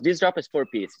this drop is 4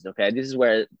 pieces. Okay, this is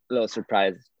where a little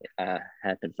surprise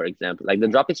happened. For example, like the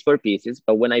drop is 4 pieces,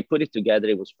 but when I put it together,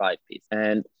 it was 5 pieces,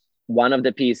 and one of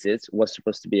the pieces was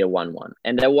supposed to be a 1-1,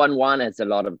 and that 1-1 has a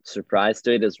lot of surprise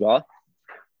to it as well.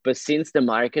 But since the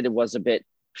market it was a bit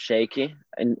shaky,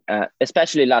 and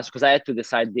especially last, because I had to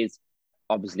decide this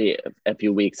obviously a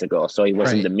few weeks ago, so it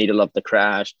was in the middle of the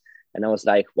crash, and I was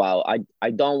like, wow,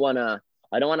 I don't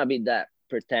wanna be that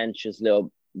pretentious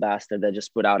little bastard that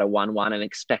just put out a 1-1 and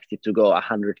expect it to go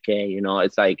 100K. You know,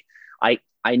 it's like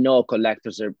I know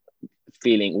collectors are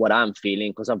feeling what I'm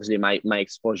feeling, because obviously my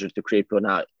exposure to crypto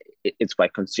now, it's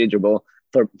quite considerable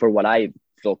for what I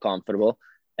feel comfortable,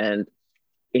 and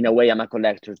in a way I'm a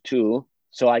collector too,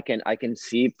 so I can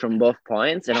see from both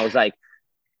points. And I was like,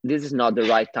 this is not the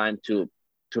right time to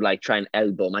like try and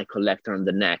elbow my collector on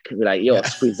the neck, be like, yo,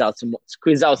 squeeze out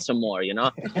some more, you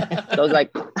know. So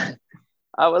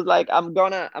I was like, I'm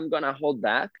gonna hold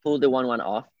back, pull the 1-1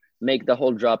 off, make the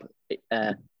whole drop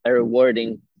a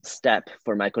rewarding step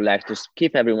for my collectors,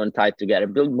 keep everyone tied together,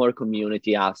 build more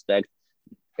community aspect,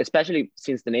 especially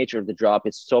since the nature of the drop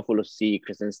is so full of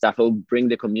secrets and stuff. It will bring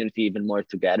the community even more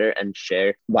together and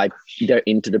share why they're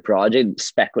into the project,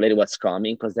 speculate what's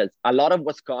coming, because there's a lot of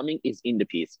what's coming is in the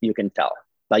piece. You can tell,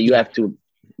 but you have to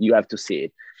see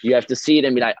it. You have to see it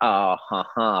and be like, oh,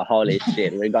 holy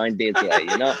shit, we're going this way,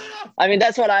 you know? I mean,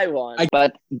 that's what I want.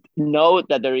 But know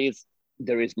that there is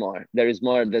more. There is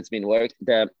more that's been worked.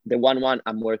 The 1-1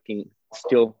 I'm working,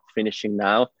 still finishing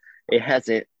now. It has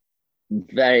a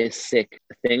very sick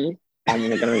thing. I'm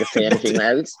not gonna say anything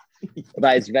else,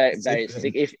 but it's very, very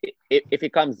sick. If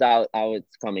it comes out how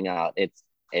it's coming out, it's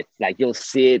like you'll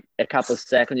see it a couple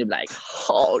seconds, you'll be like,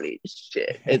 holy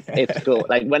shit, it's cool.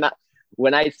 Like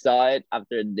when I saw it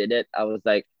after I did it, I was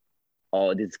like,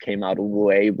 oh, this came out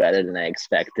way better than I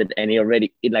expected. And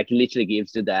it like literally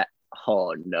gives you that,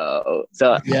 oh no.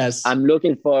 So yes, I'm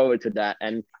looking forward to that,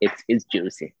 and it's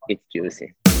juicy. It's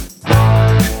juicy.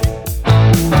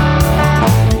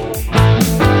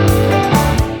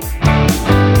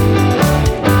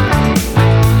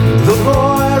 The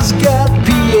boys got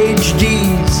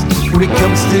PhDs when it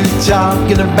comes to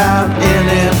talking about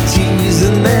NFTs,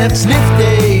 and that's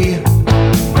nifty.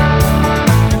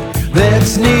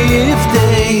 That's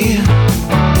nifty.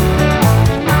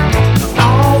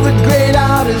 All the great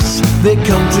artists, they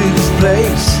come to this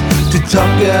place to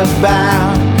talk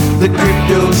about the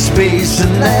crypto space,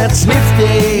 and that's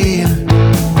nifty.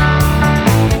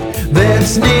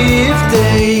 That's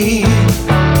nifty.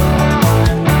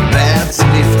 That's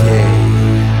nifty.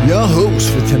 Your hosts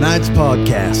for tonight's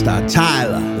podcast are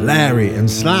Tyler, Larry,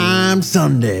 and Slime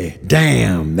Sunday.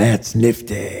 Damn, that's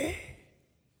nifty.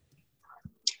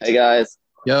 Hey guys.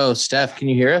 Yo, Steph, can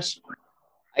you hear us?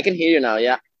 I can hear you now.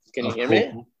 Yeah. Can you hear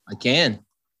me? I can.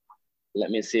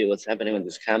 Let me see what's happening with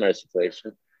this camera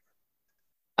situation.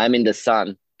 I'm in the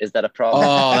sun. Is that a problem?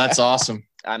 Oh, that's awesome.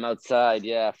 I'm outside.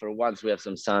 Yeah. For once we have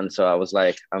some sun. So I was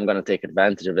like, I'm going to take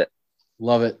advantage of it.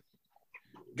 Love it.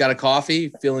 Got a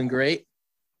coffee? Feeling great?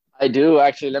 I do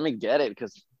actually. Let me get it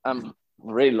because I'm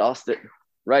really lost it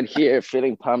right here.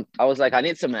 Feeling pumped. I was like, I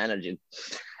need some energy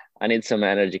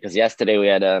because yesterday we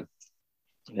had a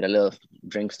little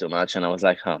drinks too much, and I was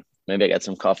like, maybe I get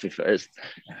some coffee first.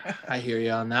 I hear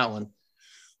you on that one.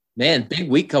 Man, big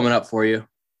week coming up for you.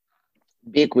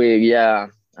 Big week, yeah,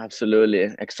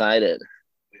 absolutely. Excited.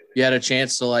 You had a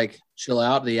chance to like chill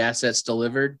out. The assets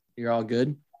delivered. You're all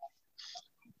good.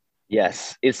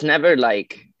 Yes, it's never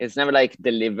like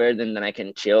delivered and then I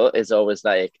can chill. It's always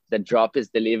like the drop is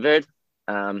delivered.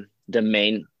 The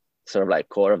main sort of like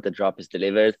core of the drop is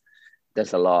delivered.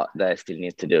 There's a lot that I still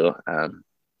need to do.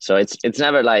 So it's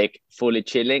never like fully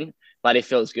chilling, but it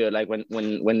feels good. Like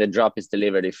when the drop is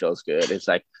delivered, it feels good. It's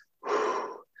like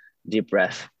deep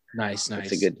breath. Nice.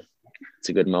 It's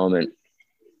a good moment.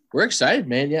 We're excited,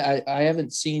 man. Yeah, I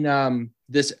haven't seen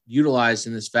this utilized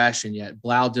in this fashion yet.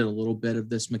 Blau did a little bit of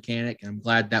this mechanic, and I'm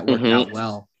glad that worked out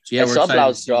well. So yeah, I saw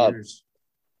Blau's drop.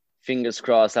 Fingers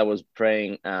crossed. I was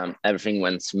praying everything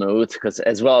went smooth because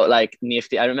as well, like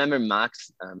Nifty. I remember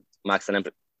Max and I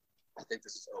think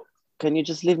this is over. Can you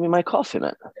just leave me my coffee,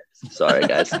 man? Sorry,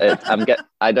 guys.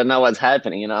 I don't know what's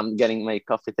happening. You know, I'm getting my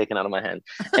coffee taken out of my hand.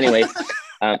 Anyway,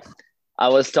 I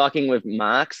was talking with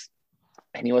Max,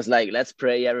 and he was like, "Let's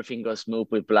pray everything goes smooth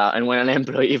with Blau." And when an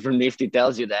employee from Nifty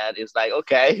tells you that, it's like,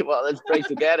 okay, well, let's pray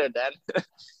together then.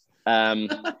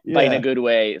 But in a good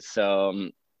way. So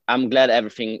I'm glad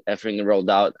everything rolled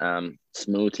out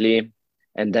smoothly.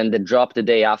 And then the drop the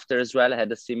day after as well, I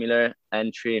had a similar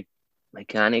entry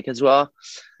mechanic as well,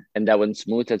 and that went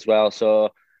smooth as well.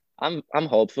 So I'm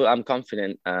hopeful. I'm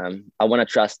confident. I want to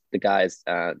trust the guys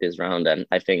this round, and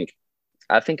I think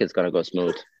I think it's gonna go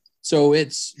smooth. So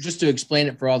it's just to explain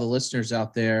it for all the listeners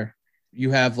out there.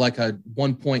 You have like a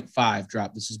 1.5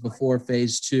 drop. This is before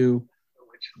phase 2.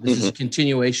 This is a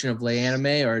continuation of Le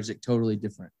Anime, or is it totally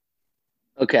different?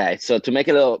 Okay, so to make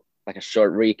a little like a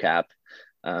short recap,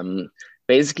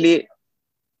 basically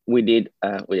I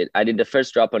did the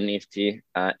first drop on Nifty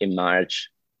in March.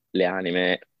 Le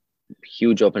Anime,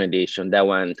 huge open edition that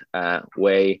went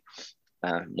way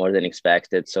more than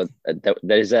expected. So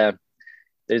there's a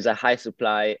high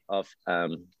supply of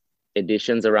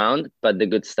editions around, but the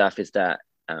good stuff is that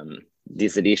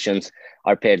these editions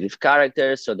are paired with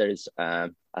characters, so there's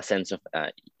a sense of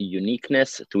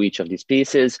uniqueness to each of these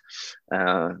pieces,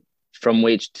 from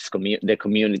which the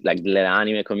community, like the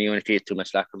anime community, Too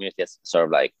Much Luck community, has sort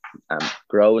of like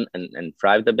grown and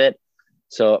thrived a bit.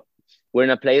 So we're in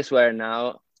a place where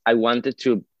now I wanted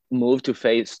to move to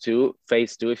phase two,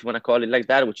 if you want to call it like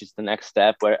that, which is the next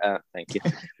step where, thank you,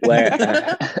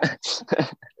 where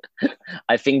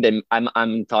I think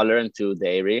I'm tolerant to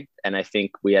dairy, and I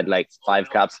think we had like 5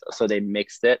 cups, so they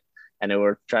mixed it, and they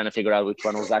were trying to figure out which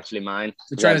one was actually mine.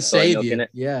 They're trying to save you.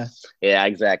 Yeah,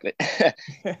 exactly.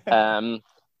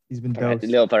 He's been dosed.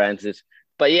 Little parenthesis.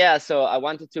 But yeah, so I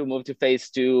wanted to move to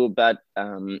phase 2, but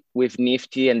with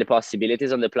Nifty and the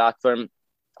possibilities on the platform,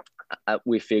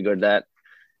 we figured that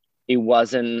it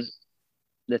wasn't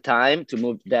the time to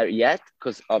move there yet,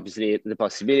 because obviously the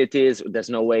possibilities, there's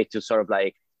no way to sort of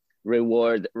like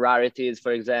reward rarities,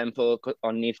 for example,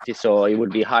 on Nifty. So it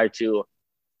would be hard to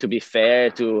be fair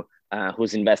to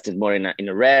who's invested more in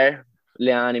a rare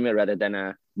Le Anime rather than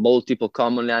a multiple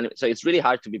common Le Anime. So it's really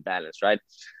hard to be balanced, right?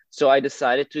 So I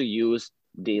decided to use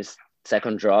this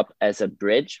second drop as a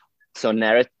bridge. So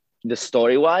the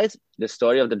story-wise, the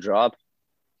story of the drop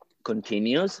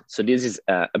continues. So this is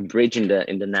a bridge in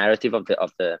the narrative of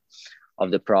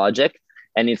the project,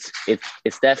 and it's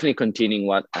definitely continuing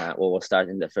what was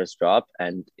started in the first drop,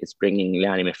 and it's bringing the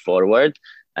anime forward.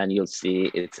 And you'll see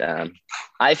it's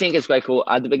I think it's quite cool.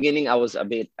 At the beginning, I was a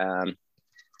bit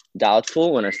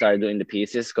doubtful when I started doing the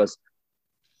pieces, because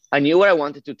I knew where I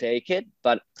wanted to take it,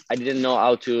 but I didn't know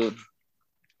how to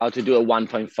do a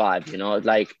 1.5. You know,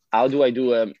 like how do I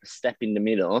do a step in the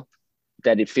middle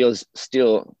that it feels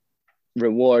still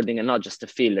rewarding and not just a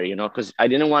filler, you know, because I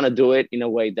didn't want to do it in a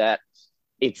way that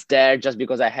it's there just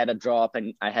because I had a drop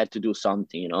and I had to do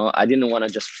something, you know. I didn't want to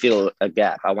just fill a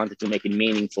gap. I wanted to make it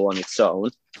meaningful on its own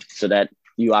so that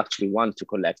you actually want to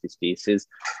collect these pieces.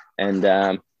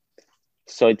 And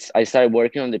so I started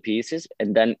working on the pieces,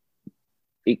 and then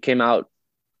it came out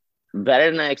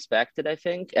better than I expected, I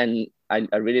think. And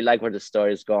I really like where the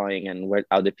story is going and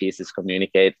how the pieces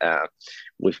communicate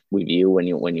with you when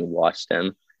you watch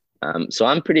them. So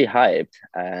I'm pretty hyped,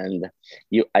 and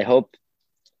I hope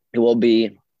it will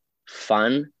be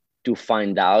fun to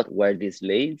find out where this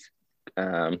leads.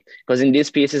 Because in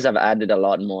these pieces, I've added a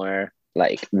lot more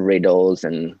like riddles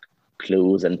and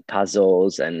clues and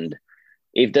puzzles. And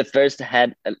if the first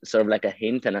had sort of like a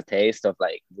hint and a taste of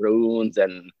like runes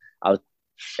and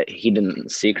hidden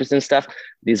secrets and stuff,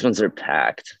 these ones are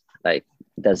packed. Like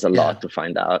there's a lot to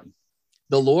find out.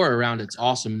 The lore around it's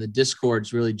awesome. The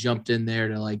Discord's really jumped in there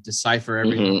to like decipher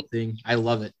everything. I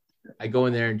love it. I go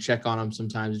in there and check on them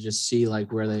sometimes and just see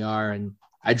like where they are. And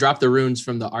I dropped the runes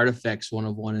from the Artifacts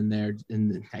 101 in there,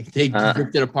 and they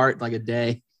ripped it apart in like a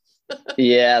day.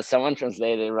 Yeah, someone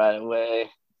translated it right away.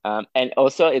 And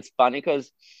also it's funny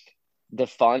because the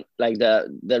font, like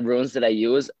the runes that I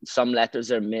use, some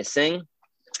letters are missing.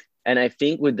 And I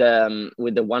think with the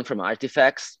one from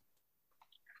Artifacts,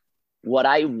 what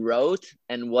I wrote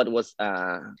and what was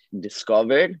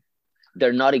discovered,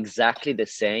 they're not exactly the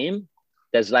same.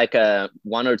 There's like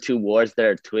one or two words that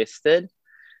are twisted.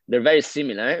 They're very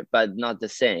similar, but not the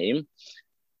same.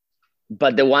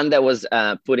 But the one that was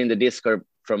put in the Discord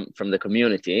from the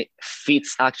community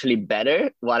fits actually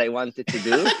better what I wanted to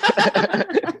do.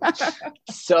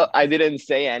 So I didn't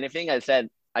say anything. I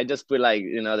just put like,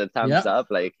 you know, the thumbs up.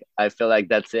 Like, I feel like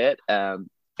that's it.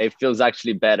 It feels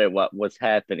actually better what's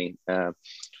happening.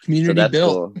 Community so that's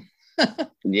built.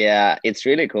 Cool. Yeah, it's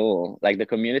really cool. Like the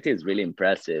community is really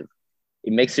impressive.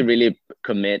 It makes you really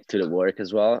commit to the work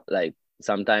as well. Like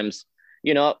sometimes,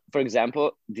 you know, for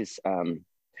example, this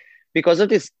because of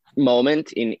this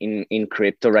moment in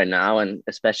crypto right now, and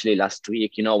especially last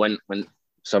week, you know, when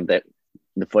some of the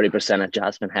 40%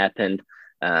 adjustment happened,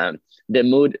 the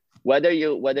mood, whether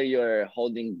you're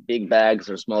holding big bags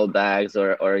or small bags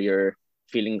or you're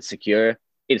feeling secure,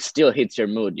 it still hits your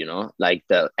mood, you know, like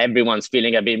everyone's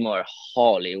feeling a bit more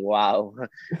holy, wow,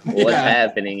 what's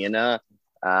happening, you know.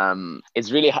 It's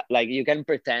really like you can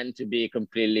pretend to be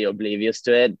completely oblivious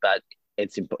to it, but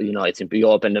you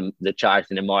open the chart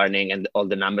in the morning and all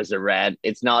the numbers are red.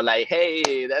 It's not like,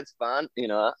 hey, that's fun.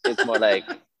 It's more like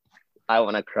I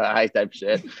want to cry type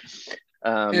shit.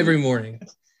 Every morning,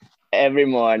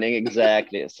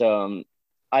 exactly. So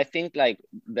I think like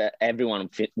that everyone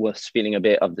was feeling a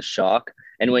bit of the shock,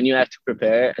 and when you have to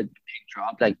prepare a big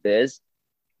drop like this,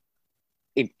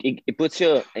 it puts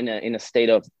you in a state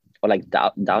of like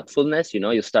doubtfulness.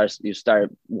 You start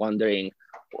wondering,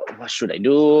 what should I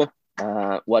do?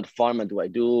 What format do I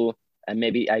do? And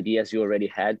maybe ideas you already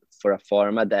had for a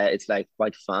format that it's like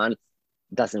quite fun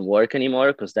doesn't work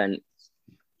anymore, because then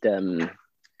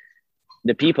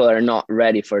the people are not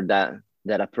ready for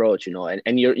that approach,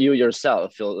 and you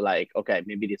yourself feel like, okay,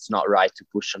 maybe it's not right to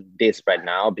push on this right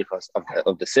now because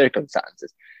of the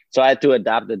circumstances. So I had to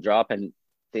adapt the drop and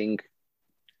think,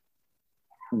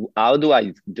 how do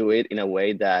I do it in a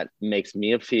way that makes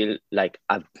me feel like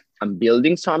I'm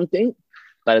building something,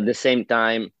 but at the same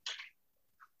time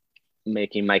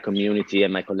making my community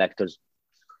and my collectors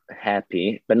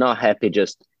happy, but not happy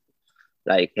just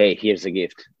like, hey, here's a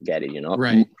gift, get it,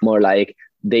 Right. More like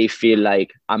they feel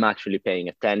like I'm actually paying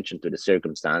attention to the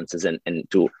circumstances and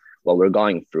to what we're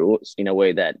going through in a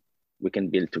way that we can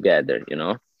build together,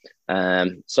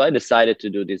 So I decided to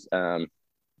do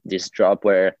this drop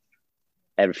where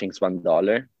everything's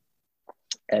 $1.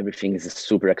 Everything is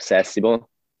super accessible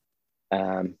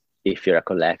if you're a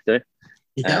collector.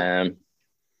 Yeah.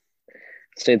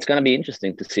 So it's going to be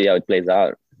interesting to see how it plays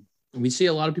out. We see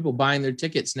a lot of people buying their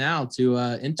tickets now to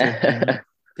enter,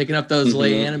 picking up those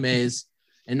late animes,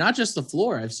 and not just the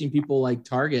floor. I've seen people like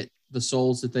target the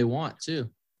souls that they want too.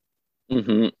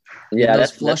 Mm-hmm. Yeah,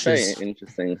 that's very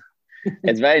interesting.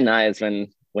 It's very nice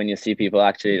when you see people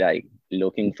actually like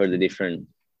looking for the different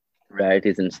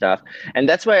rarities and stuff. And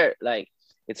that's where like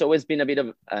it's always been a bit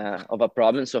of a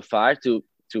problem so far to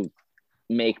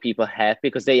make people happy,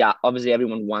 because obviously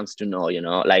everyone wants to know,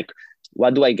 like,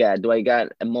 what do I get? Do I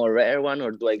get a more rare one,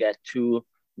 or do I get two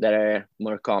that are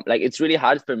more common? Like, it's really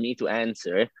hard for me to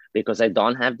answer because I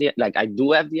don't have I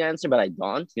do have the answer, but I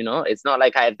don't, it's not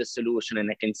like I have the solution and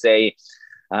I can say,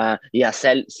 sell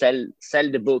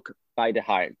the book by the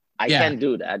heart. I can't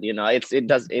do that. It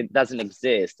doesn't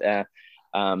exist. It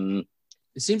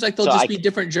seems like they'll be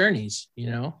different journeys,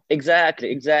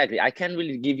 Exactly. I can't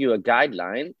really give you a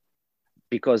guideline,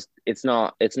 because it's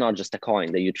not just a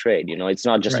coin that you trade, it's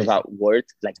not just about worth,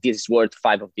 like this is worth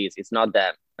 5 of these. It's not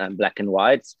that black and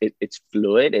white. It's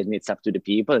fluid, and it's up to the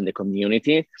people and the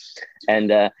community. And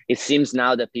it seems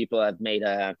now that people have made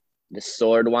the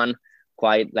sword one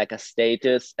quite like a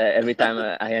status. Every time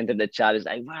I enter the chat, it's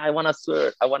like, wow, I want a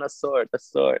sword.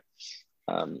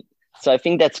 So I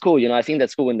think that's cool. I think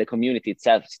that's cool when the community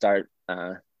itself start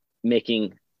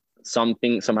making some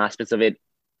aspects of it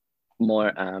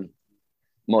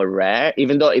more rare,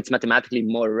 even though it's mathematically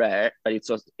more rare, but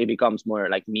it becomes more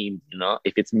like meme,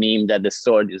 if it's meme that the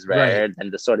sword is rare, then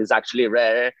the sword is actually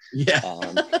rare. Yeah.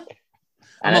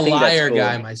 I'm a liar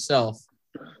guy myself.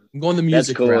 I'm going the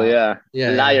music route.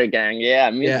 Yeah. Liar gang. Yeah.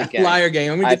 Music gang. Liar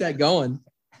gang. I'm going to get that going.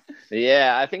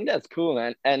 Yeah. I think that's cool,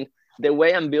 man. And the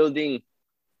way I'm building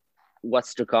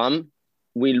what's to come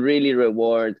will really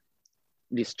reward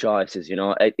these choices,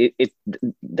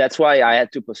 that's why I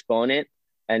had to postpone it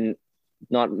and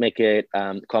not make it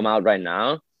come out right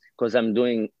now, because I'm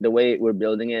doing the way we're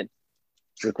building it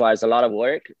requires a lot of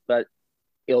work, but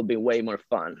it'll be way more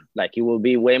fun. Like, it will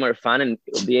be way more fun, and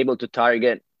it'll be able to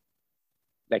target,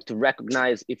 like, to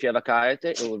recognize if you have a character,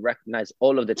 it will recognize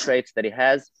all of the traits that it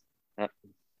has.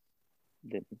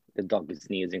 The dog is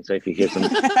sneezing, so if you hear some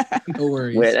no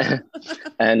worries.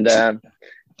 And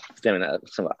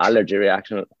some allergy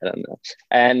reaction, I don't know.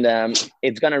 And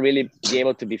it's gonna really be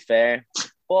able to be fair.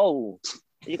 Oh,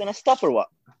 are you gonna stop or what?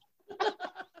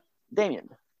 Damien,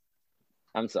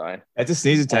 I'm sorry. That's a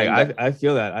sneeze attack. I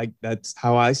feel that. That's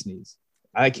how I sneeze.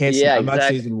 I can't sneeze. I'm not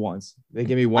sneezing once. They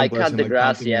give me one. I cut the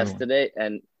grass yesterday,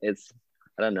 and it's,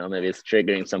 I don't know, maybe it's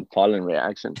triggering some pollen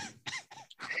reaction.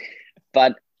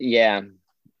 But yeah.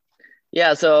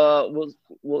 So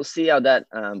we'll see how that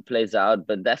plays out.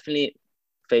 But definitely,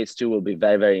 phase 2 will be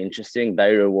very, very interesting,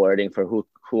 very rewarding for who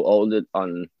owned it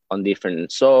on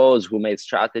different souls, who made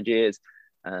strategies.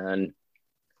 And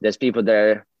there's people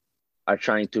there are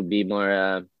trying to be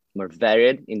more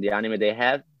varied in the anime they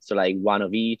have, so like one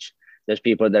of each. There's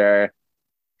people that are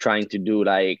trying to do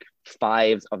like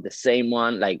 5 of the same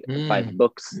one, like 5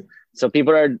 books. So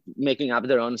people are making up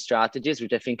their own strategies,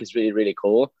 which I think is really, really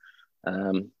cool.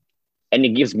 And it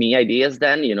gives me ideas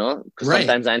then, because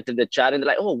sometimes I enter the chat and they're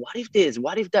like, oh, what if this,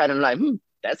 what if that? And I'm like,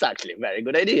 that's actually a very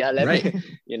good idea. Let me,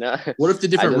 What if the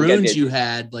different runes you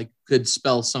had like could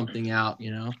spell something out,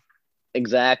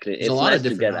 Exactly. There's a lot of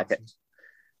different options.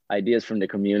 Ideas from the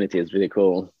community is really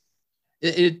cool.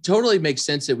 It totally makes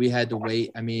sense that we had to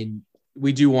wait. I mean,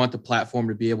 we do want the platform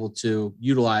to be able to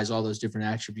utilize all those different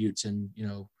attributes and,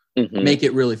 make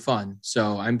it really fun.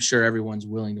 So I'm sure everyone's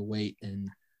willing to wait and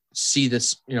see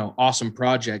this, awesome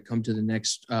project come to the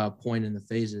next point in the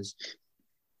phases.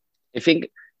 I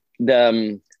think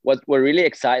what really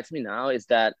excites me now is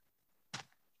that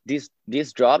this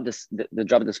drop, the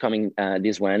drop that's coming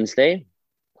this Wednesday,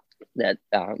 that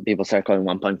people start calling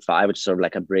 1.5, which is sort of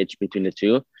like a bridge between the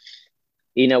two.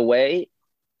 In a way,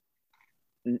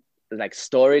 like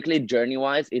historically,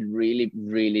 journey-wise, it really,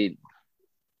 really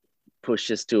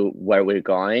pushes to where we're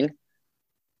going.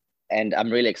 And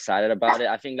I'm really excited about it.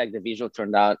 I think like the visual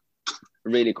turned out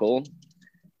really cool.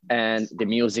 And the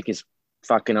music is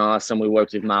fucking awesome. We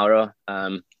worked with Mauro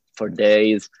for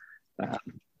days.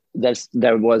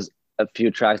 There was a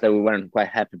few tracks that we weren't quite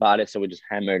happy about it. So we just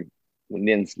hammered. We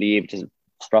didn't sleep just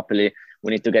properly.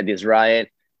 We need to get this right.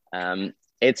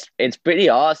 It's pretty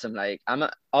awesome. Like I'm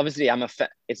a fan.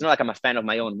 It's not like I'm a fan of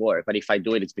my own work, but if I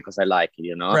do it, it's because I like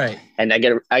it, Right. And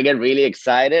I get really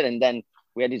excited. And then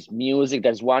we had this music.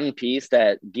 There's one piece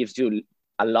that gives you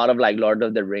a lot of like Lord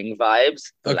of the Ring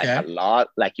vibes. Okay. Like a lot.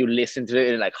 Like you listen to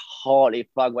it and like, holy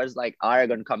fuck, where's like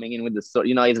Aragorn coming in with the sword?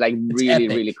 It's like really,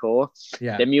 really cool.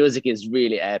 Yeah. The music is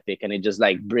really epic, and it just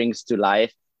like brings to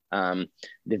life the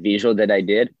visual that I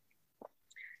did.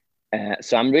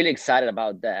 So I'm really excited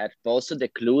about that. But also the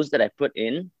clues that I put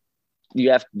in,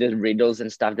 you have the riddles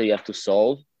and stuff that you have to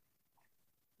solve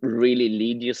really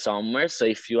lead you somewhere. So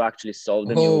if you actually solve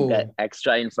them, you get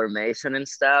extra information and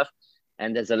stuff.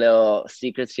 And there's a little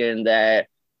secrets here and there.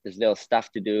 There's little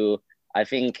stuff to do. I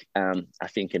think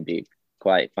it'd be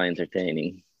quite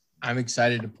entertaining. I'm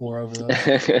excited to pour over those.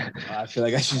 I feel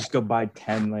like I should just go buy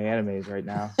 10 like animes right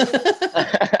now.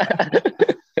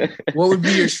 What would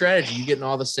be your strategy? You getting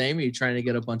all the same, or are you trying to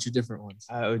get a bunch of different ones?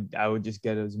 I would just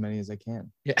get as many as I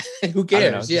can. Yeah. Who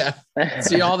cares?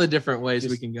 See all the different ways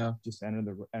we can go. Just enter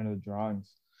the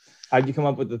drawings. How'd you come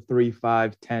up with the 3,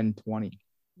 5, 10, 20?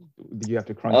 Did you have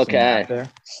to crunch some math there?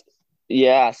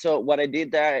 Yeah. So what I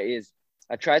did there is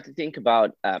I tried to think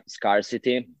about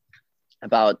scarcity,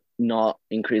 about not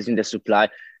increasing the supply.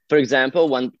 For example,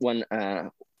 one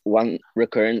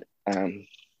recurrent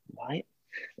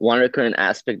one recurrent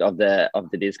aspect of the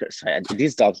Discord. Sorry,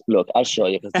 these dogs. Look, I'll show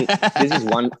you because this is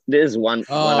one. This is one.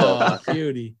 Oh,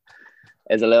 beauty!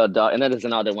 There's a little dog, and then there's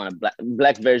another one, a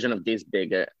black version of this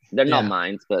bigger. They're not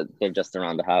mine, but they're just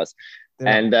around the house.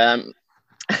 Yeah. And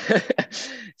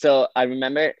so I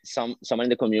remember someone in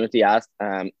the community asked,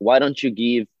 why don't you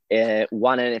give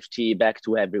one NFT back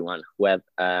to everyone who have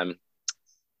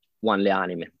one Le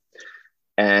Anime?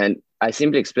 And I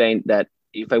simply explained that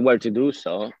if I were to do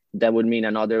so, that would mean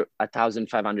another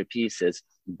 1,500 pieces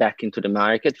back into the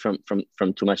market from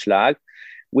too much lag,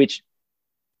 which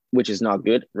is not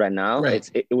good right now. Right.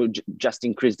 It will just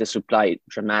increase the supply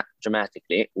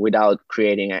dramatically without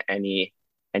creating any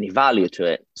value to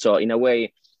it. So in a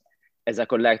way, as a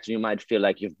collector, you might feel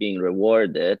like you're being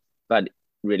rewarded, but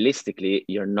realistically,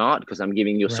 you're not, because I'm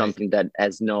giving you something that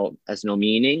has no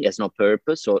meaning, has no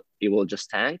purpose. So it will just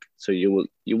tank. So it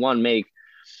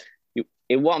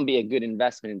won't be a good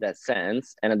investment in that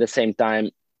sense. And at the same time,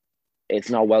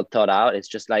 it's not well thought out. It's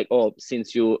just like, oh,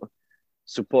 since you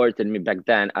supported me back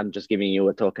then, I'm just giving you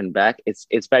a token back. It's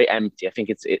very empty. I think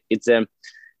it's I'm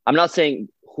not saying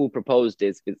who proposed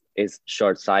this is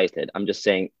short-sighted. I'm just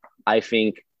saying, I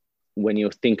think when you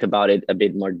think about it a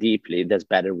bit more deeply, there's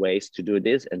better ways to do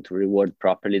this and to reward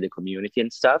properly the community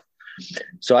and stuff.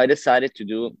 So I decided to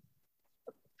do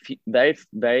very,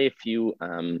 very few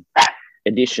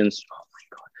editions. Oh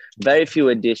my God. Very few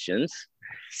editions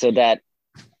so that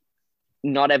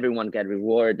not everyone get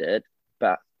rewarded,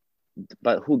 but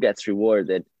who gets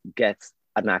rewarded gets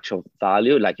an actual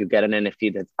value. Like you get an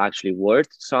NFT that's actually worth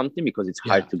something because it's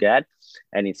hard to get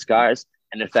and it's scarce.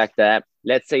 And the fact that,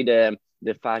 let's say the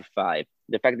 5/5,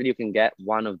 the fact that you can get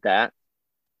one of that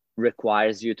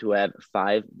requires you to have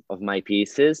 5 of my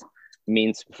pieces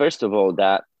means, first of all,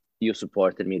 that you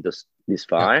supported me this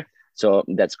far. Yeah. So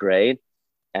that's great.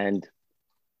 And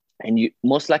you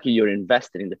most likely you're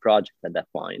invested in the project at that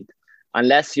point,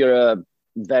 unless you're a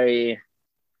very,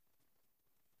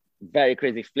 very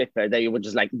crazy flipper that you would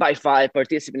just like buy 5,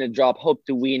 participate in a drop, hope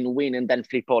to win, and then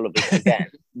flip all of it again,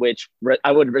 which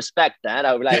I would respect that.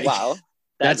 I would be like, wow.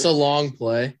 That's a long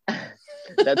play.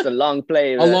 That's a long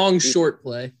play. A long, short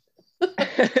play.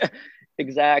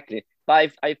 Exactly.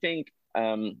 But I think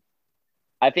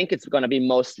it's going to be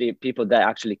mostly people that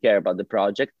actually care about the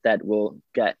project that will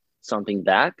get something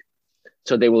back.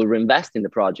 So they will reinvest in the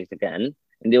project again.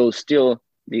 and they will still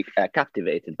be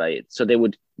captivated by it. So they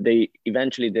will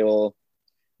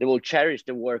cherish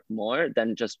the work more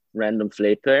than just random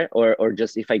flipper or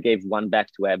just if I gave one back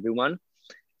to everyone.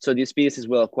 So these pieces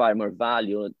will acquire more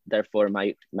value. Therefore,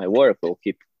 my work will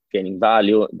keep gaining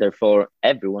value. Therefore,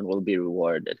 everyone will be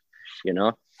rewarded, you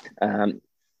know? And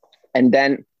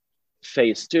then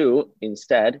phase 2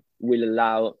 instead will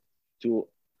allow to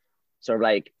sort of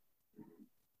like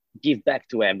give back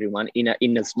to everyone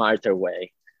in a smarter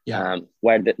way,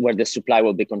 where the supply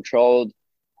will be controlled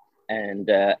and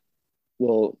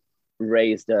will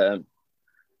raise the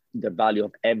value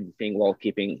of everything while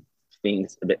keeping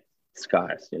things a bit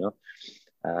scarce, you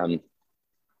know.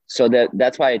 So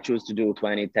that's why I choose to do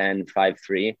 20, 10, 5,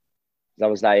 3. I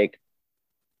was like,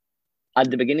 at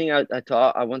the beginning, I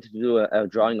thought I wanted to do a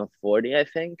drawing of 40, I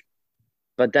think.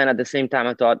 But then at the same time,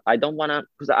 I thought I don't want to,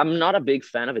 because I'm not a big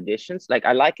fan of editions. Like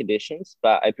I like editions,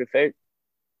 but I prefer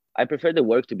the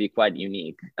work to be quite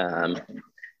unique.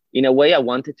 In a way, I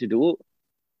wanted to do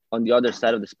on the other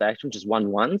side of the spectrum, just one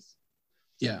once.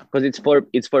 Yeah. Because it's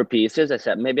four pieces. I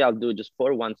said, maybe I'll do just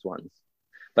 4 once.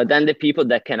 But then the people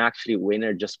that can actually win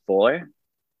are just 4.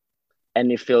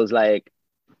 And it feels like,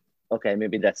 okay,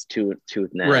 maybe that's too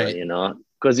narrow, right. You know?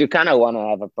 Because you kind of want to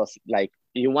have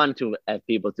you want to have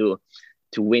people to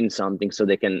win something so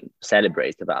they can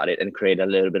celebrate about it and create a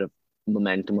little bit of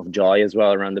momentum of joy as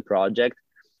well around the project.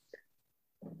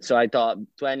 So I thought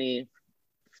 20,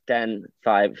 10,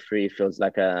 5, 3 feels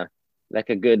like a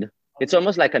good, it's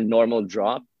almost like a normal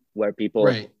drop where people,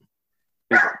 right.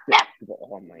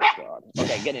 Oh my God.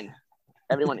 Okay, get in.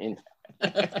 Everyone in.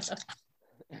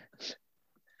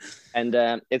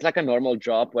 And it's like a normal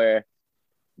drop where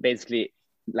basically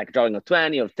like drawing of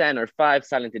 20 or 10 or 5,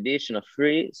 silent edition of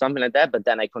 3, something like that. But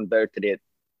then I converted it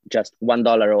just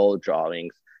 $1 all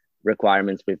drawings,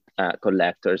 requirements with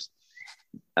collectors.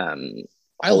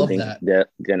 I love that. The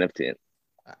NFT.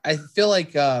 I feel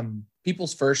like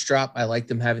people's first drop, I like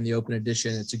them having the open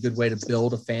edition. It's a good way to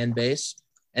build a fan base.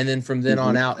 And then from then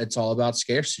on out, it's all about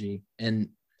scarcity. And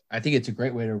I think it's a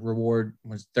great way to reward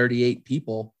 38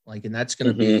 people. Like, and that's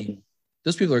going to be,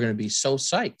 those people are going to be so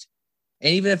psyched.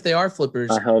 And even if they are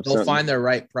flippers, they'll find their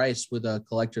right price with a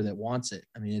collector that wants it.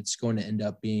 I mean, it's going to end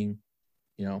up being,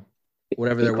 you know,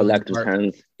 whatever they're collector's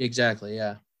hands. Exactly.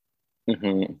 Yeah.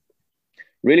 Mm-hmm.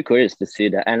 Really curious to see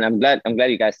that. And I'm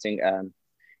glad you guys think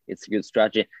it's a good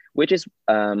strategy, which is,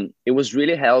 it was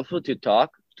really helpful to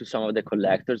talk to some of the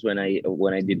collectors when I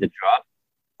did the drop,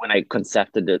 when I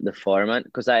concepted the format,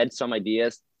 because I had some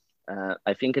ideas.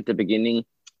 I think at the beginning,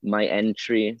 my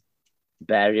entry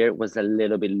barrier was a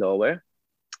little bit lower.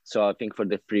 So I think for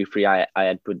the free, I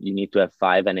had put, you need to have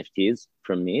 5 NFTs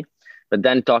from me. But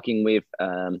then talking with,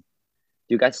 do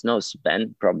you guys know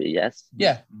Sven? Probably, yes.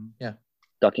 Yeah. Yeah.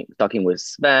 Talking with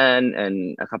Sven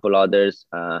and a couple others,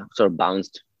 sort of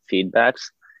bounced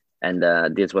feedbacks. And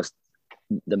this was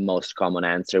the most common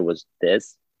answer was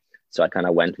this. So I kind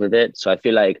of went with it. So I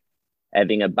feel like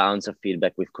having a bounce of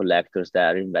feedback with collectors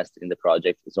that are invested in the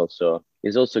project is also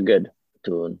good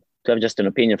to have just an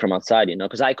opinion from outside, you know,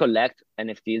 because I collect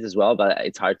NFTs as well, but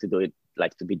it's hard to do it,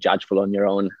 like to be judgeful on your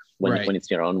own when it's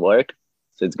your own work.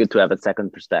 So it's good to have a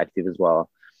second perspective as well,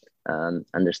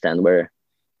 understand where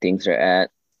things are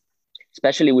at,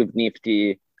 especially with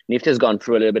Nifty. Nifty has gone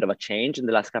through a little bit of a change in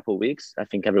the last couple of weeks. I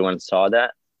think everyone saw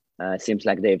that. It seems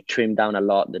like they've trimmed down a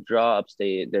lot the drops.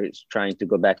 They're trying to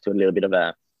go back to a little bit of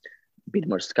a bit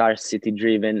more scarcity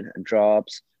driven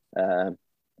drops, a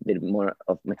bit more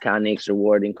of mechanics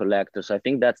rewarding collectors. So I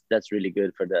think that's really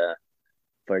good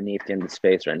for Nifty in the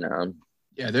space right now.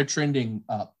 Yeah, they're trending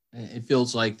up. It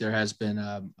feels like there has been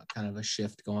a kind of a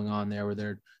shift going on there where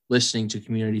they're listening to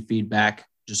community feedback,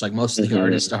 just like most of the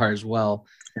artists are as well.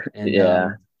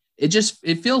 And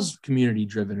it feels community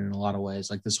driven in a lot of ways,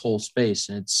 like this whole space.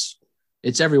 And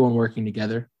it's everyone working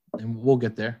together, and we'll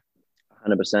get there.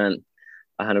 100%.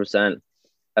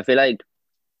 I feel like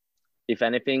if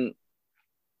anything,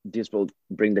 this will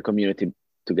bring the community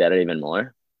together even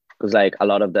more, because like a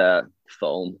lot of the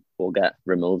foam will get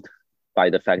removed by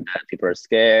the fact that people are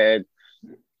scared.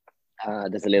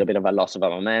 There's a little bit of a loss of a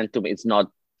momentum. It's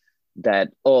not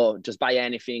that, just buy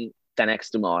anything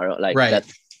 10x tomorrow. Like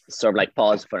that's sort of like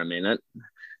pause for a minute.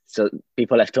 So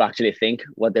people have to actually think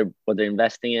what they're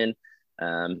investing in.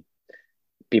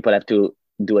 People have to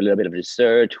do a little bit of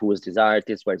research. Who is this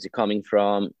artist? Where is he coming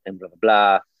from? And blah,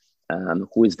 blah, blah.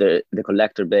 Who is the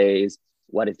collector base?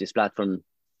 What is this platform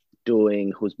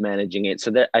doing? Who's managing it?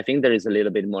 So I think there is a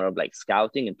little bit more of like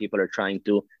scouting, and people are trying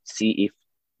to see if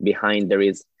behind there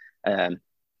is an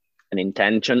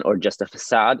intention or just a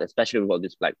facade, especially with all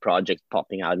this like project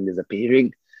popping out and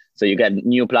disappearing. So you get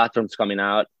new platforms coming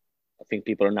out. I think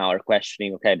people now are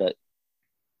questioning, okay, but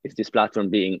is this platform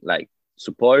being like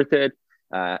supported?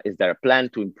 Is there a plan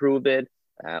to improve it?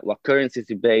 What currency is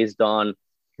it based on?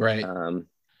 Right.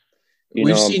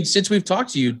 We've seen, since we've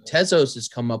talked to you, Tezos has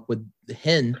come up with the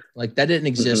Hin. Like that didn't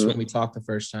exist when we talked the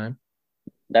first time.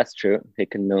 That's true.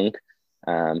 Hic and Nunc.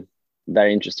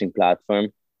 Very interesting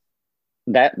platform.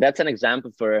 That's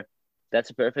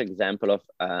a perfect example of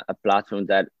a platform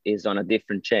that is on a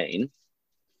different chain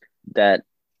that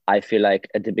I feel like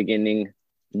at the beginning,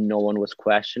 no one was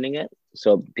questioning it.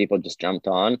 So people just jumped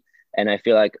on. And I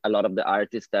feel like a lot of the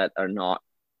artists that are not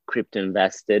crypto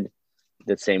invested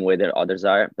the same way that others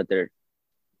are, but they're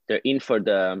in for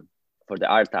the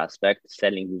art aspect,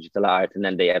 selling digital art, and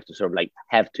then they have to sort of like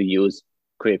have to use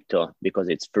crypto because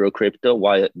it's through crypto,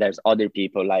 while there's other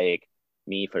people like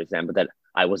me, for example, that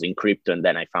I was in crypto and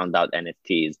then I found out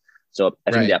NFTs. So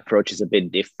I think the approach is a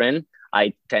bit different.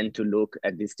 I tend to look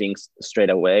at these things straight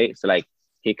away. So like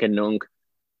Hic and Nunc,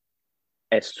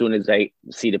 as soon as I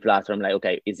see the platform, like,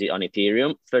 okay, is it on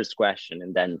Ethereum? First question.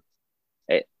 And then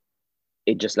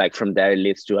it just like from there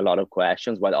leads to a lot of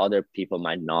questions, while other people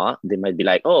might not. They might be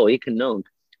like, oh, Hic and Nunc.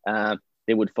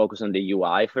 They would focus on the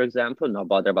UI, for example, not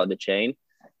bother about the chain.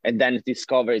 And then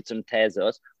discover it's on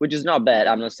Tezos, which is not bad.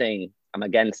 I'm not saying I'm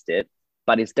against it,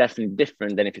 but it's definitely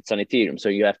different than if it's on Ethereum. So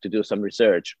you have to do some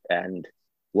research and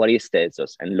what is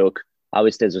Tezos, and look, how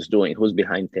is Tezos doing? Who's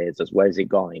behind Tezos? Where is it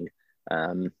going?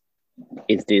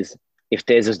 If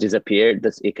Tezos disappear,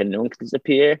 does Hic and Nunc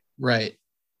disappear? Right.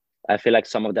 I feel like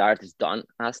some of the artists don't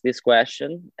ask this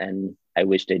question, and I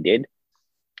wish they did.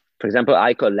 For example,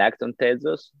 I collect on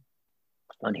Tezos,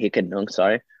 on Hic and Nunc,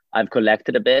 sorry. I've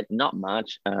collected a bit, not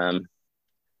much.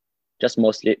 Just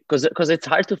mostly because it's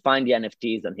hard to find the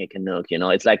NFTs on Hic and Nunc, you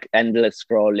know, it's like endless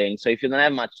scrolling. So if you don't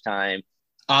have much time,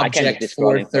 Object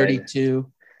 432.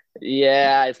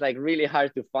 Yeah, it's like really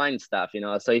hard to find stuff, you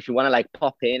know. So if you want to like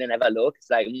pop in and have a look, it's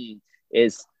like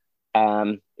is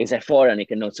a foreign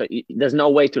Hic and Nunc. So there's no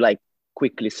way to like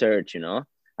quickly search, you know,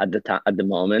 at the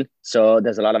moment. So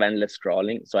there's a lot of endless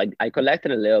scrolling. So I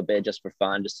collected a little bit just for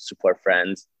fun, just to support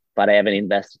friends, but I haven't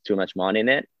invested too much money in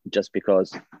it just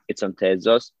because it's on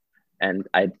Tezos, and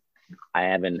I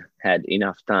haven't had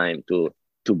enough time to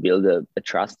build a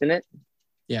trust in it.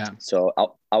 Yeah. So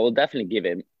I will definitely give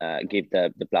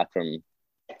the platform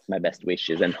my best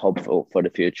wishes and hopeful for the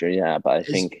future. Yeah, but I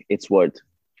think it's worth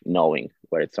knowing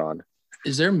where it's on.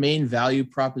 Is their main value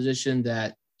proposition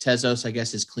that Tezos, I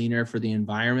guess, is cleaner for the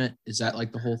environment? Is that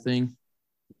like the whole thing?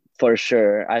 For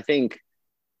sure. I think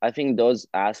those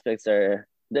aspects are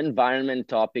the environment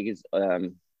topic is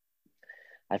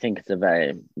I think it's a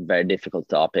very, very difficult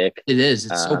topic. It is.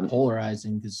 It's so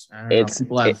polarizing because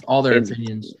people have all their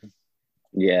opinions.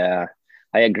 Yeah,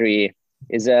 I agree.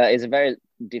 It's a very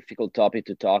difficult topic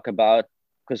to talk about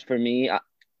because for me,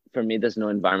 there's no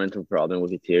environmental problem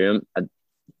with Ethereum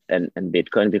and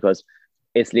Bitcoin because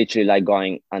it's literally like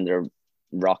going under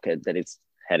rocket that it's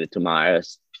headed to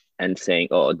Mars and saying,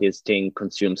 oh, this thing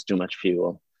consumes too much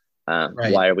fuel.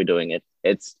 Why are we doing it?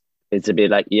 It's a bit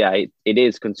like, yeah, it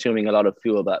is consuming a lot of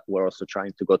fuel, but we're also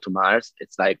trying to go to Mars.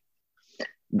 It's like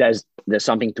there's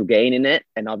something to gain in it,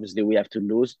 and obviously we have to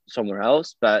lose somewhere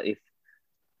else. But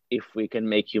if we can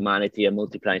make humanity a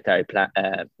multiplanetary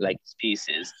like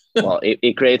species, well,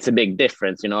 it creates a big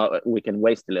difference. You know, we can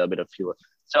waste a little bit of fuel.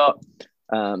 So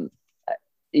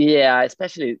yeah,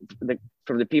 especially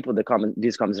from the people that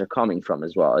these comments are coming from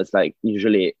as well. It's like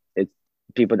usually it's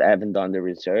people that haven't done the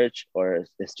research, or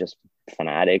it's just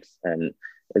fanatics, and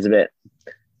it's a bit,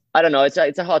 I don't know, it's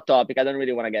a hot topic. I don't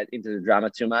really want to get into the drama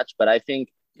too much, but I think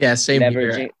same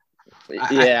here.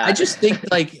 I just think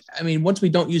like, I mean, once we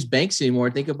don't use banks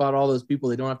anymore, think about all those people,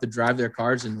 they don't have to drive their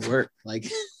cars and work. Like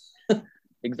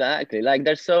exactly. Like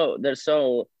there's so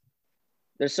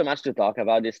much to talk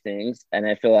about these things, and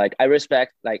I feel like I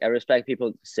respect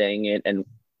people saying it and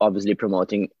obviously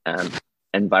promoting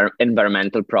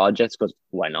environmental projects, because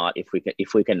why not?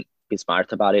 If we can be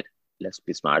smart about it, let's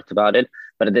be smart about it.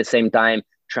 But at the same time,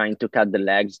 trying to cut the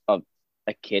legs of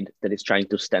a kid that is trying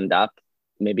to stand up,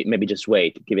 maybe just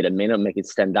wait, give it a minute, make it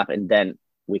stand up, and then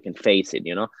we can face it.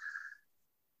 You know,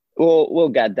 we'll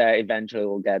get there eventually.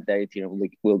 We'll get there. Ethereum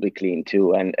will be clean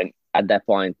too, and at that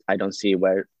point, I don't see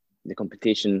where the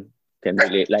competition can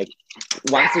really, like,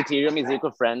 once Ethereum is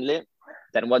eco-friendly,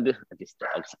 then what do these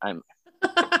dogs? I'm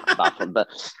baffled, but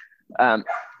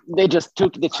they just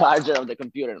took the charger of the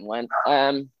computer and went.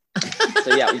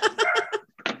 So yeah,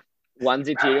 once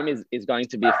Ethereum is going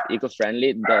to be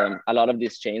eco-friendly, a lot of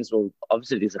these chains will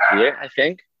obviously disappear, I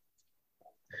think.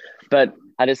 But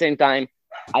at the same time,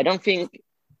 I don't think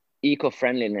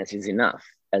eco-friendliness is enough.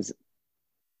 as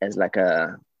like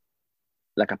a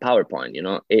PowerPoint, you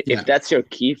know. If that's your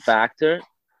key factor,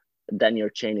 then your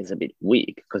chain is a bit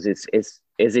weak, because is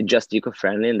it just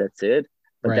eco-friendly and that's it?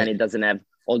 But then it doesn't have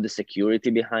all the security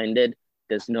behind it.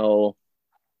 There's no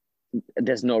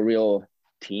real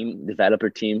developer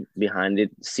team behind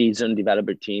it, seasoned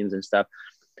developer teams and stuff.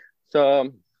 So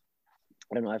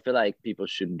I don't know, I feel like people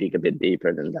should dig a bit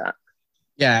deeper than that.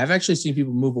 Yeah, I've actually seen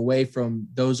people move away from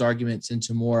those arguments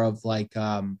into more of like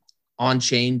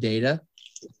on-chain data,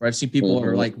 where I've seen people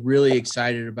are like really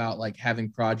excited about like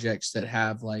having projects that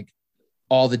have like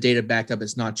all the data backed up.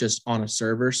 It's not just on a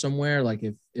server somewhere. Like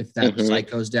if that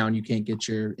site goes down, you can't get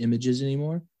your images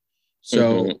anymore.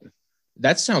 So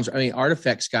that sounds, I mean,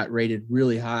 Artifacts got rated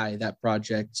really high, that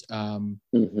project, you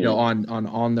know,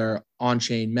 on their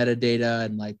on-chain metadata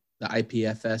and like the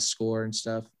IPFS score and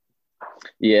stuff.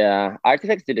 Yeah,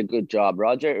 Artifacts did a good job.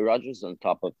 Roger's on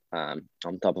top of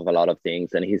a lot of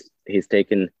things, and he's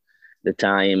taken the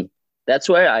time. That's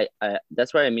where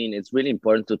I mean, it's really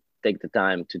important to take the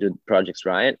time to do projects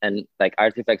right. And like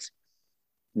Artifacts,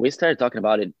 we started talking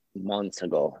about it months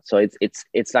ago. So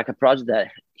it's like a project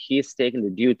that he's taken the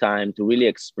due time to really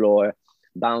explore,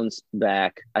 bounce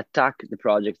back, attack the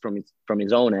project from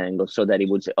his own angle, so that he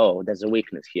would say, oh, there's a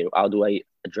weakness here. How do I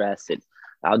address it?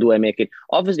 How do I make it?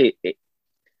 Obviously,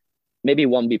 maybe it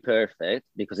won't be perfect,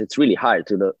 because it's really hard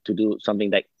to do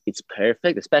something that it's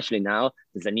perfect, especially now.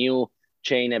 There's a new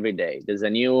chain every day. There's a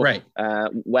new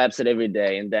website every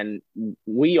day. And then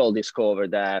we all discover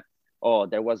that, oh,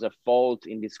 there was a fault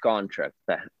in this contract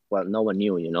that, well, no one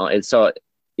knew, you know. And so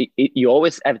you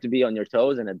always have to be on your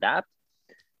toes and adapt.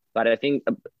 But I think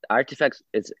Artifacts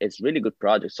is really good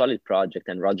project, solid project.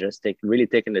 And Roger has really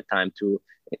taken the time to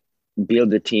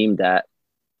build a team that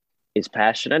is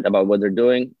passionate about what they're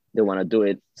doing. They want to do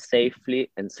it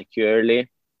safely and securely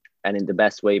and in the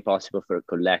best way possible for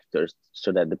collectors,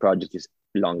 so that the project is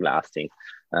long lasting,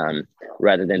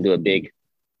 rather than do a big,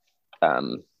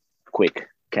 quick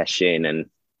cash in and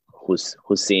who's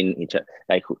seen each other,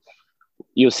 like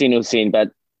who's seen.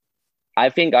 But I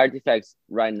think Artifacts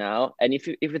right now, and if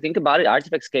you think about it,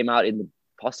 Artifacts came out in the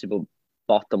possible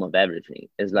bottom of everything.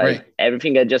 It's like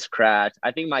everything had just crashed.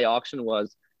 I think my auction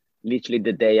was literally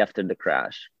the day after the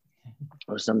crash,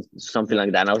 or something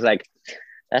like that. And I was like,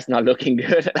 that's not looking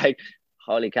good. Like,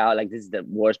 holy cow, like this is the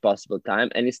worst possible time.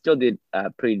 And it still did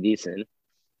pretty decent.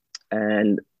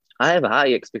 And I have a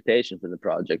high expectation for the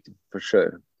project, for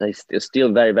sure. I'm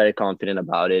still very, very confident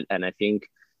about it. And I think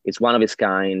it's one of its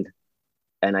kind.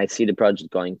 And I see the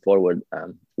project going forward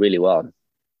really well.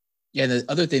 Yeah, the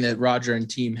other thing that Roger and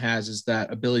team has is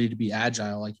that ability to be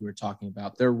agile, like you were talking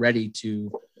about. They're ready to,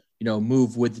 you know,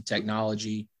 move with the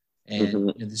technology. And you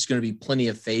know, there's going to be plenty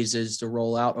of phases to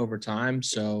roll out over time.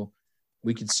 So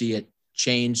we could see it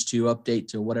change to update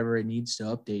to whatever it needs to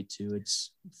update to.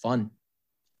 It's fun.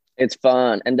 It's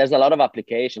fun. And there's a lot of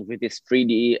applications with this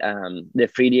 3D, the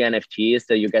 3D NFTs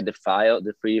that you get the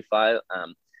 3D file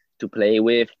to play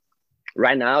with.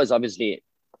 Right now is obviously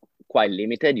quite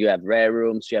limited. You have rare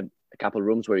rooms, you have a couple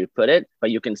rooms where you put it,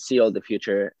 but you can see all the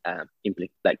future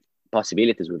like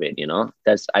possibilities with it, you know.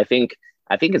 I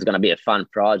think it's going to be a fun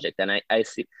project. And I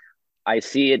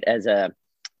see it as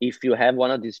if you have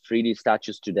one of these 3D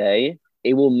statues today,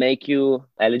 it will make you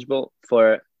eligible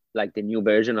for like the new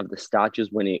version of the statues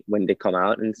when they come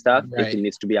out and stuff, if it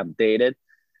needs to be updated.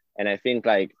 And I think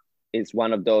like it's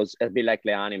one of those, a bit like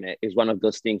Leanime, is one of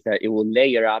those things that it will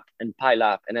layer up and pile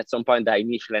up. And at some point, the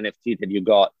initial NFT that you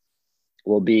got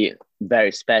will be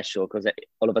very special, because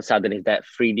all of a sudden, if that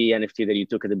 3D NFT that you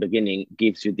took at the beginning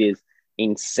gives you this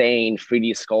insane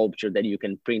 3D sculpture that you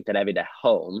can print and have it at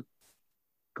home,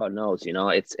 God knows, you know,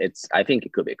 I think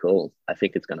it could be cool. I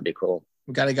think it's going to be cool.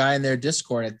 We got a guy in their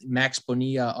Discord, Max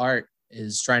Bonilla Art,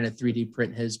 is trying to 3D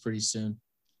print his pretty soon.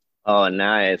 Oh,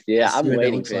 nice. Yeah, I'm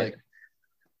waiting for it.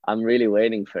 I'm really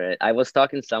waiting for it. I was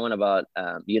talking to someone about,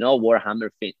 you know, Warhammer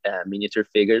miniature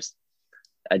figures.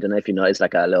 I don't know if you know, it's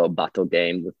like a little battle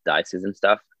game with dices and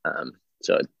stuff.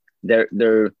 So they're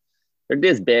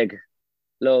this big,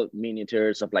 little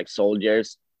miniatures of like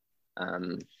soldiers,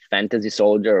 fantasy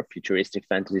soldier or futuristic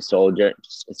fantasy soldier.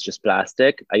 It's just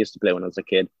plastic. I used to play when I was a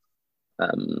kid.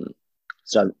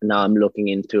 So now I'm looking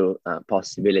into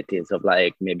possibilities of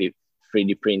like maybe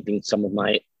 3D printing some of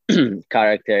my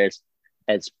characters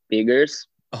as figures,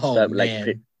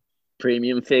 like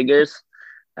premium figures.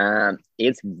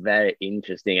 It's very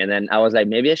interesting. And then I was like,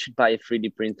 maybe I should buy a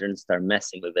 3D printer and start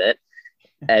messing with it.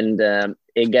 And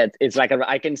it's like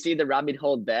I can see the rabbit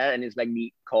hole there, and it's like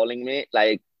calling me,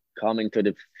 like come into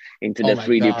the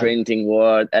 3D printing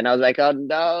world. And I was like, oh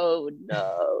no.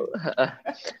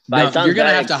 But no, you're gonna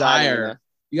have to hire.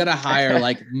 You got to hire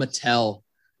like Mattel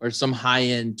or some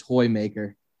high-end toy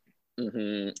maker.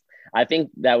 Mm-hmm. I think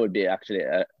that would be actually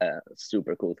a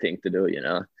super cool thing to do,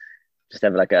 just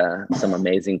have like some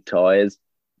amazing toys.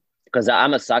 Because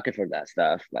I'm a sucker for that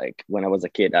stuff. Like when I was a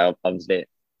kid, I obviously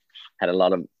had a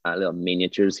lot of little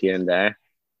miniatures here and there.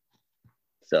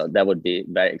 So that would be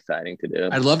very exciting to do.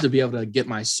 I'd love to be able to get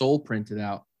my soul printed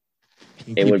out.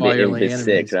 It would be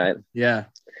sick, right? Yeah.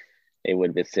 It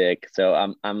would be sick.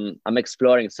 So I'm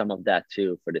exploring some of that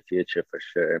too for the future for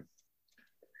sure.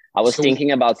 I was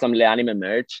thinking about some Le Anime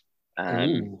merch.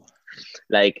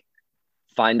 Like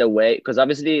find a way, because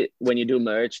obviously when you do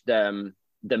merch,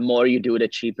 the more you do, the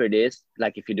cheaper it is.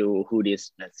 Like if you do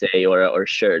hoodies, let's say, or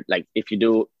shirt, like if you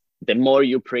do, the more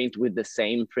you print with the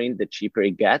same print, the cheaper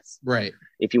it gets. Right.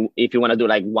 If you want to do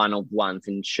like one of ones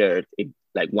in shirt,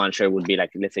 like one shirt would be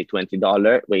like, let's say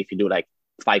 $20. Where if you do like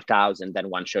 5,000, then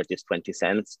one shirt is 20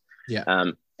 cents. Yeah.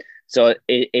 So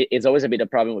it's always a bit of a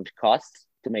problem with costs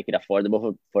to make it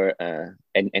affordable for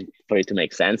and for it to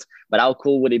make sense. But how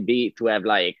cool would it be to have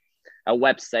like a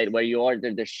website where you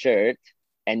order the shirt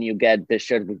and you get the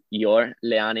shirt with your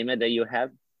Le Anime that you have?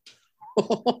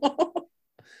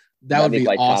 That would be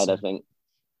quite awesome. tight,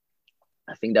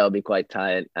 I think that would be quite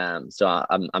tight. So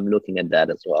I'm looking at that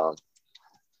as well.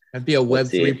 That'd be a Web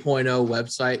 3.0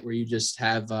 website where you just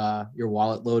have your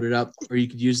wallet loaded up, or you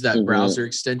could use that browser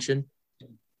extension.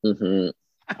 Mm-hmm.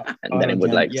 And then it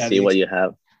would see what you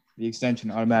have. The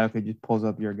extension automatically just pulls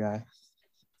up your guy.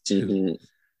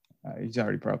 Mm-hmm. He's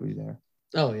already probably there.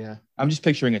 Oh yeah. I'm just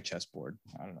picturing a chessboard.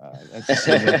 I don't know. That's just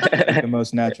like the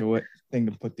most natural thing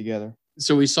to put together.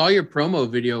 So we saw your promo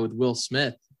video with Will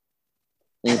Smith.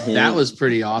 Mm-hmm. That was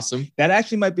pretty awesome. That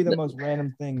actually might be the most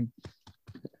random thing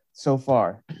so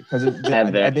far, because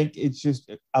I think it's just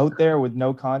out there with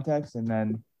no context, and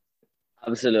then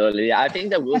absolutely. I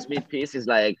think the Will Smith piece is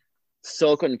like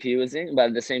so confusing, but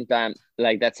at the same time,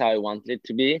 like that's how I wanted it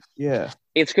to be. Yeah,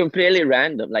 it's completely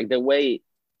random. Like the way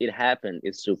it happened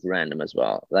is super random as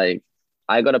well. Like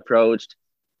I got approached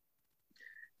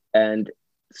and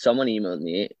someone emailed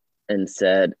me and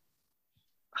said,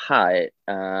 "Hi,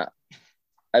 I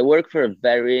work for a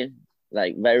very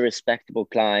respectable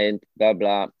client, blah,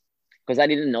 blah." Because I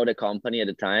didn't know the company at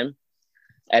the time.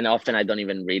 And often I don't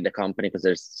even read the company because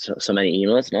there's so many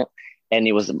emails, no? And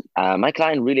it was, my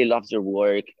client really loves your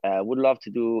work, would love to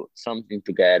do something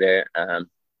together.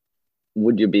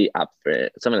 Would you be up for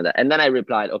it? Something like that. And then I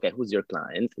replied, "Okay, who's your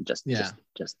client?" Just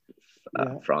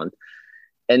front.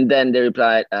 And then they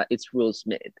replied, "It's Will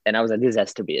Smith." And I was like, this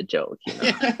has to be a joke.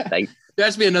 Like there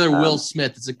has to be another Will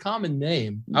Smith. It's a common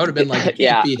name. I would have been like, it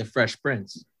can't be the Fresh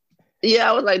Prince.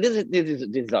 Yeah, I was like, this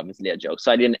is obviously a joke.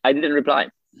 So I didn't reply.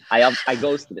 I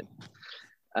ghosted it.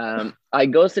 I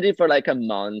ghosted it for like a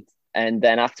month. And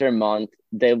then after a month,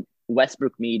 the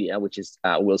Westbrook Media, which is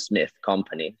Will Smith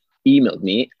company, emailed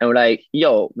me and were like,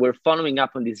 "Yo, we're following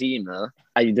up on this email.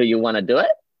 Do you want to do it?"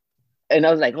 And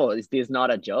I was like, "Oh, is this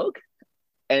not a joke?"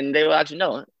 And they were actually,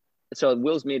 no. So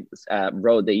Will Smith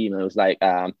wrote the email. It was like,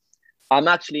 "I'm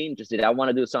actually interested. I want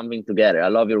to do something together. I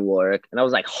love your work." And I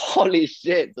was like, holy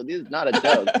shit. So this is not a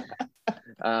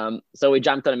joke. So we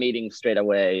jumped on a meeting straight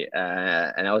away.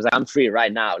 And I was like, "I'm free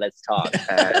right now. Let's talk."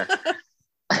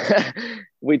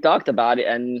 We talked about it,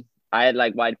 and I had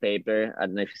like white paper. I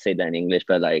don't know if you say that in English,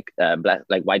 but like black,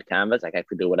 like white canvas. Like I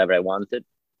could do whatever I wanted.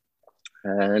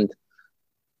 And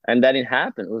then it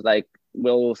happened. It was like,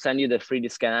 "We'll send you the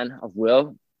 3D scan of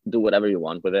Will. Do whatever you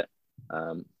want with it."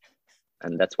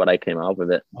 And that's what I came out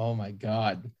with it. Oh my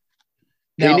God.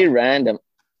 Pretty random.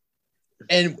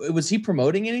 And was he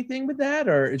promoting anything with that?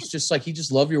 Or it's just like, he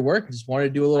just loved your work and just wanted to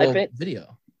do a little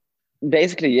video?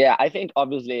 Basically, yeah. I think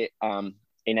obviously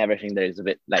in everything there is a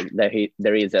bit like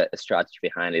there is a strategy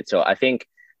behind it. So I think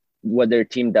what their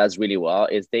team does really well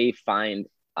is they find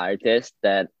artists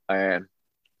that are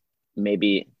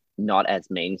maybe not as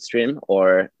mainstream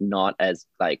or not as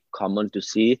like common to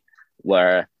see,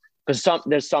 where because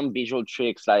there's some visual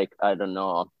tricks, like I don't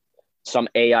know, some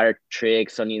AR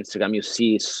tricks on Instagram you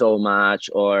see so much,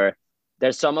 or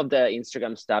there's some of the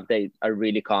Instagram stuff that are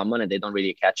really common and they don't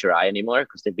really catch your eye anymore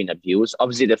because they've been abused.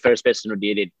 Obviously the first person who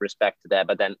did it, respect to that,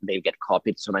 but then they get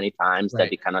copied so many times that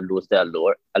they kind of lose the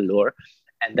allure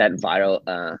and that viral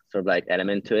sort of like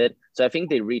element to it. So I think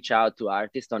they reach out to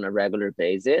artists on a regular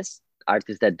basis,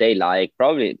 artists that they like.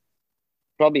 Probably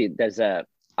there's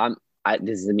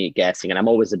this is me guessing, and I'm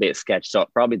always a bit sketched. So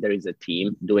probably there is a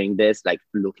team doing this, like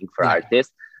looking for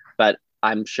artists. But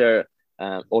I'm sure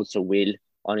also Will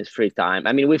on his free time.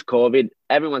 I mean, with COVID,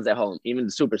 everyone's at home. Even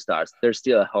the superstars, they're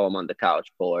still at home on the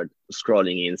couch, bored,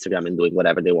 scrolling Instagram and doing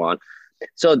whatever they want.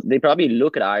 So they probably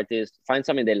look at artists, find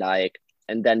something they like,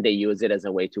 and then they use it as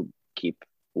a way to keep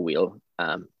Will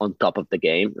on top of the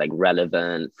game, like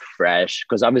relevant, fresh.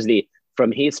 Because obviously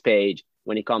from his page,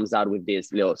 when he comes out with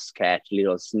this little sketch,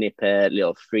 little snippet,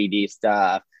 little 3D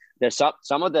stuff, there's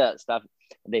some of the stuff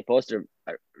they post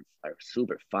are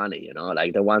super funny, you know,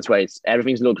 like the ones where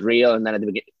everything's look real, and then at the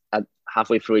beginning,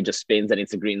 halfway through it just spins and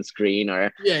it's a green screen,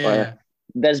 or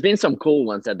there's been some cool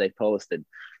ones that they posted,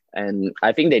 and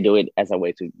I think they do it as a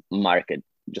way to market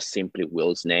just simply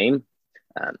Will's name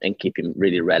and keep him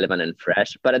really relevant and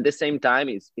fresh. But at the same time,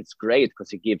 it's great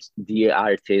because it gives the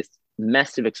artist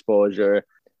massive exposure,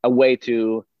 a way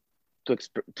to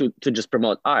just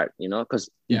promote art, you know, because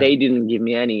they didn't give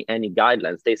me any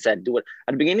guidelines. They said do it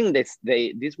at the beginning.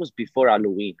 This was before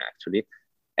Halloween actually,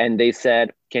 and they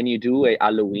said, can you do a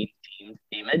Halloween themed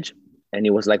image? And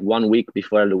it was like 1 week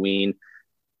before Halloween,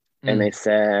 and I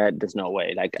said, there's no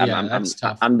way. Like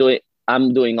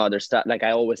I'm doing other stuff. Like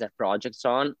I always have projects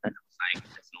on, and I was like,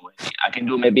 there's no way I can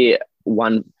do maybe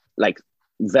one like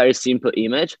very simple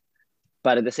image,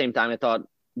 but at the same time I thought,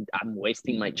 I'm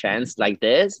wasting my chance like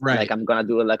this. Right. Like I'm gonna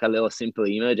do like a little simple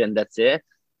image and that's it.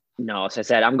 No, so I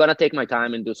said I'm gonna take my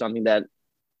time and do something that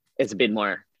is a bit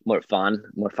more fun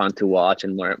to watch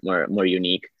and more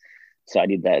unique. So I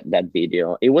did that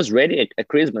video. It was ready at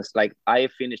Christmas. Like I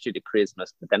finished it at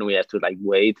Christmas, but then we had to like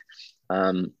wait.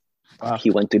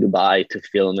 He went to Dubai to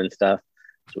film and stuff,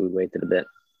 so we waited a bit.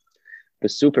 It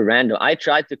was super random. I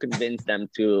tried to convince them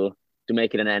to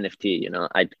make it an NFT. You know,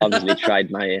 I obviously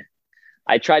tried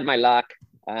my luck.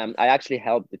 I actually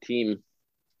helped the team.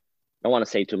 I don't want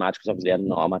to say too much because obviously I don't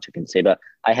know how much I can say, but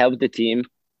I helped the team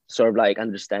sort of like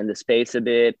understand the space a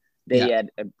bit. They had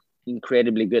an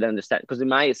incredibly good understanding, because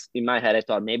in my head I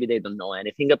thought maybe they don't know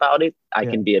anything about it. I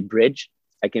can be a bridge.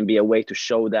 I can be a way to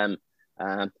show them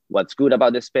what's good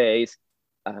about the space.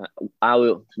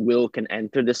 How Will can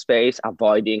enter the space,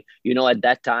 avoiding, you know, at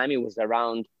that time it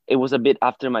was a bit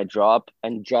after my drop,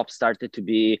 and drops started to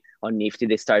be on Nifty.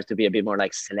 They started to be a bit more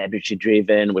like celebrity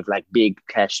driven with like big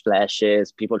cash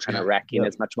splashes, people trying to rack in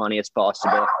as much money as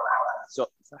possible. So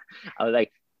I was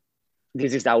like,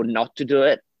 this is how not to do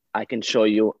it. I can show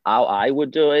you how I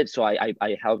would do it. So I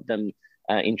helped them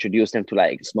introduce them to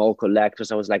like small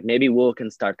collectors. I was like, maybe Will can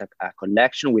start a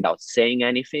collection without saying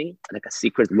anything, like a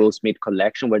secret Will Smith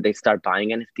collection where they start buying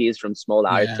NFTs from small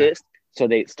artists. So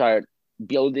they start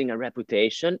building a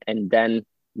reputation, and then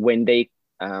when they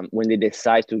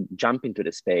decide to jump into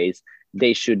the space,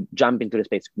 they should jump into the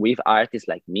space with artists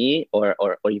like me or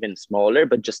even smaller,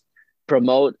 but just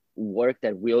promote work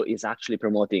that Will is actually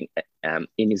promoting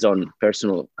in his own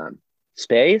personal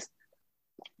space.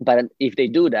 But if they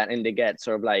do that and they get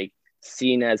sort of like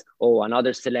seen as, oh,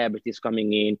 another celebrity is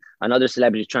coming in, another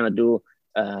celebrity trying to do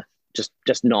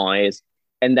just noise,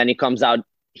 and then it comes out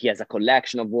he has a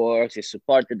collection of works, he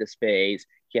supported the space,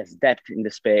 he has depth in the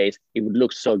space, it would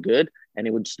look so good, and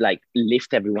it would just like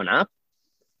lift everyone up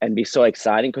and be so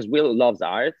exciting, because Will loves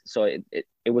art. So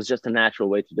it was just a natural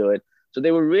way to do it. So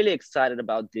they were really excited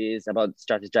about this, about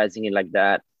strategizing it like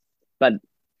that. But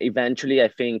eventually I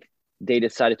think they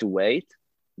decided to wait.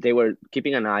 They were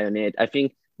keeping an eye on it. I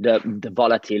think the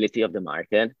volatility of the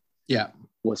market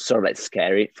was sort of like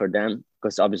scary for them,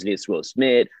 because obviously it's Will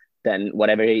Smith. Then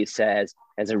whatever he says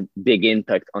has a big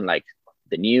impact on like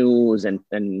the news, and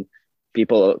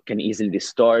people can easily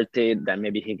distort it. Then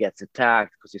maybe he gets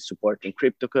attacked because he's supporting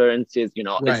cryptocurrencies. You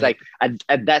know, It's like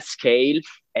at that scale,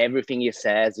 everything he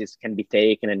says can be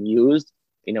taken and used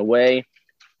in a way.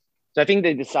 So I think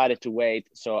they decided to wait.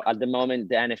 So at the moment,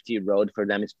 the NFT road for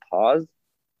them is paused,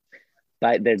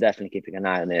 but they're definitely keeping an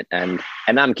eye on it, and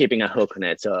I'm keeping a hook on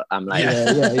it. So I'm like,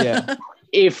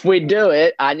 if we do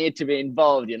it, I need to be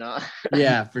involved, you know?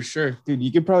 Yeah, for sure. Dude,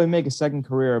 you could probably make a second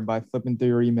career by flipping through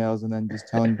your emails and then just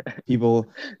telling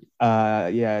people,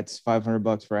 it's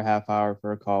 $500 for a half hour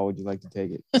for a call. Would you like to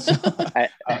take it? So,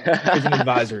 it's an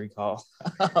advisory call.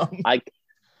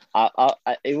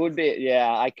 It would be,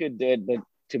 I could do it, but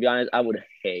to be honest, I would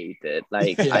hate it.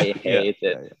 Like, I hate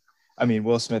it. Yeah. I mean,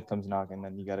 Will Smith comes knocking,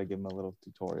 then you got to give him a little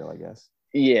tutorial, I guess.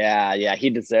 Yeah, he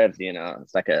deserves, you know,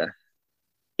 it's like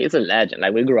he's a legend.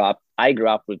 Like I grew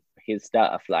up with his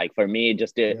stuff. Like for me,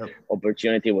 just the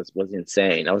opportunity was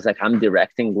insane. I was like, I'm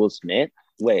directing Will Smith.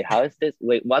 Wait, how is this?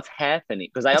 Wait, what's happening?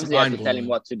 Because I obviously had to tell him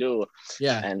what to do.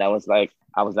 Yeah. And I was like,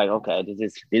 okay,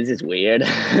 this is weird.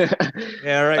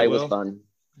 Yeah, all right. It was fun.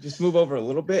 Just move over a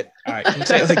little bit. All right, can you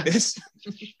say it like this?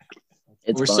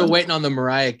 We're still waiting on the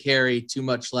Mariah Carey "Too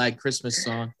Much Lag" Christmas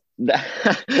song.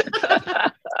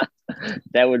 That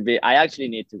would be. I actually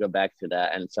need to go back to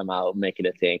that and somehow make it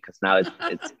a thing, because now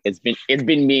it's been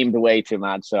memed way too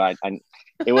much. So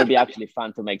it would be actually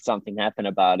fun to make something happen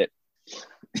about it.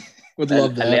 Would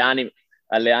love that.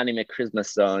 A Leanime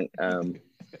Christmas song.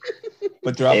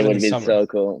 But drop it it would in be the summer. so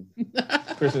cool.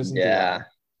 Christmas in Yeah.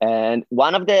 July. And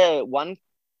one of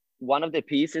the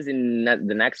pieces in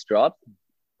the next drop,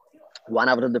 one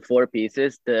out of the 4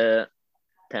 pieces, the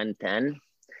 1010,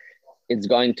 it's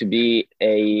going to be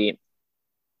a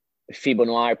Fibo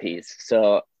Noir piece.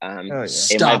 So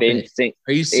it might be interesting.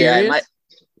 Are you serious?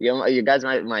 Yeah, you guys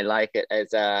might like it.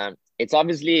 It's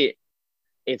obviously,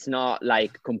 it's not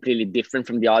like completely different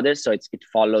from the others, so it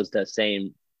follows the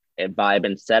same vibe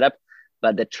and setup,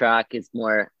 but the track is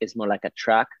more like a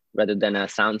track rather than a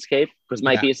soundscape, because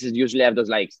my pieces usually have those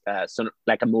like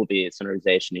a movie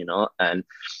sonorization, you know, and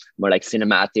more like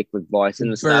cinematic with voice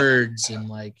and birds stuff. And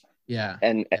like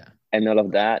and all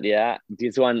of that. Yeah,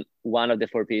 this one of the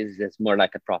 4 pieces is more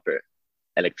like a proper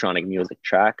electronic music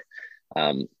track,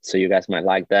 so you guys might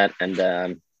like that, and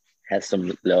has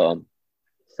some little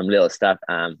stuff.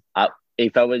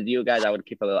 If I was you guys, I would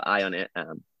keep a little eye on it.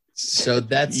 So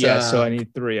that's so I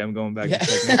need 3. I'm going back.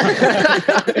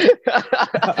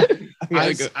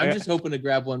 I'm just hoping to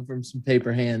grab one from some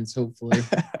paper hands, hopefully.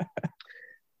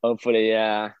 Hopefully,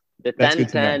 yeah. The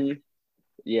 1010,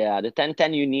 the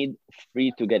 1010 you need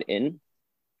free to get in.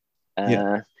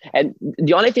 And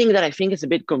the only thing that I think is a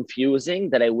bit confusing,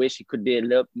 that I wish it could be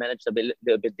managed a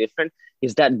little bit different,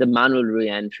 is that the manual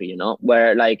re-entry, you know,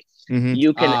 where like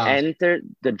you can enter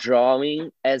the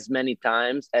drawing as many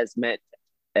times as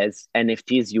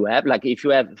NFTs you have. Like if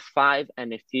you have 5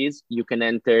 NFTs, you can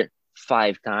enter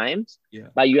 5 times,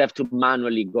 but you have to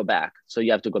manually go back. So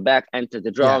you have to go back, enter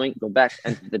the drawing, go back,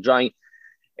 enter the drawing.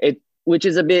 Which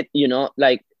is a bit, you know,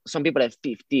 like some people have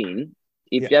 15.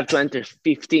 If you have to enter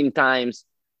 15 times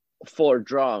 4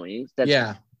 drawings,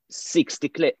 that's 60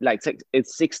 click. Like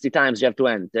it's 60 times you have to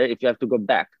enter. If you have to go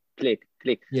back, click,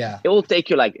 it will take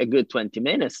you like a good 20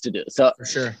 minutes to do. So for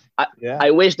sure,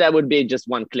 I wish that would be just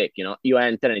one click. You know, you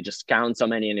enter and it just counts how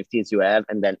many NFTs you have,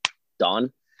 and then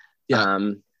done.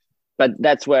 But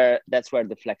that's where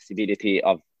the flexibility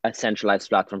of a centralized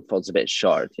platform falls a bit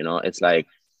short. You know, it's like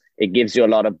it gives you a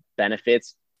lot of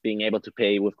benefits, being able to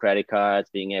pay with credit cards,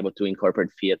 being able to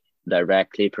incorporate fiat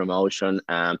directly, promotion,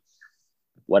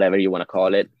 whatever you want to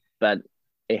call it, but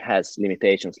it has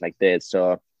limitations like this.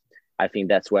 So I think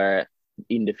that's where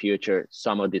in the future,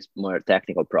 some of these more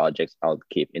technical projects I'll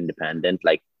keep independent,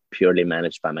 like purely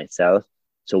managed by myself.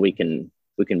 So we can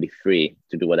be free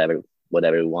to do whatever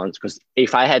we want. Because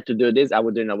if I had to do this, I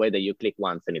would do it in a way that you click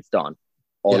once and it's done.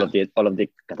 All of the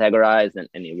categorized and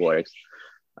it works.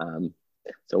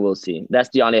 So we'll see.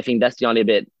 I think that's the only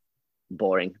bit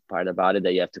boring part about it,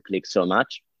 that you have to click so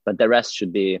much, but the rest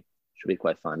should be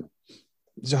quite fun.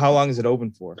 So how long is it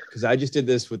open for? Because I just did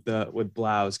this with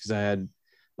Blouse, because I had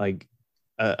like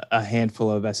a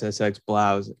handful of SSX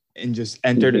Blouse and just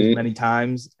entered as many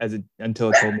times until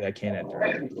it told me I can't enter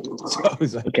it. So I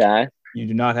was like, okay, you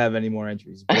do not have any more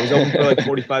entries. But it was open for like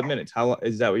 45 minutes. How long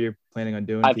is that? What you're planning on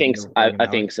doing? I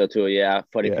think so too. Yeah,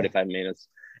 45 minutes.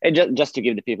 And just to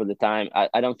give the people the time,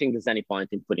 I don't think there's any point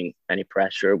in putting any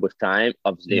pressure with time.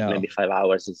 Obviously, maybe 5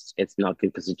 hours it's not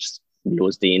good, because it just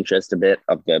lose the interest a bit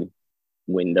of the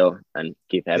window and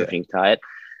keep everything tight.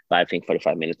 But I think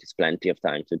 45 minutes is plenty of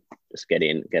time to just get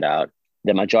in, get out.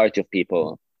 The majority of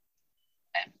people,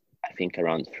 I think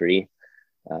around 3.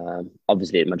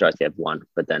 Obviously, the majority have 1,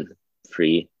 but then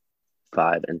 3,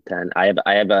 5, and 10. I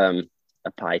have a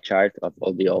pie chart of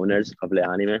all the owners of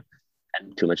Leanime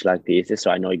and Too Much Like pieces,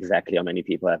 so I know exactly how many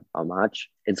people have how much.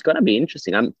 It's gonna be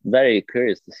interesting. I'm very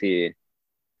curious to see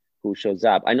who shows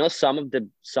up. I know some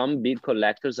big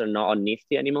collectors are not on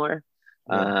Nifty anymore.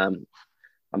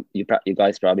 You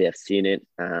guys probably have seen it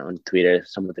on Twitter.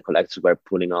 Some of the collectors were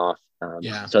pulling off.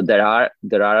 So there are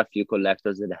a few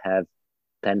collectors that have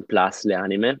 10 plus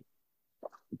Leanime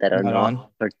that are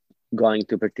not going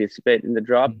to participate in the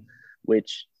drop,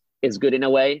 which is good in a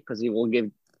way, because it will give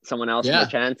someone else more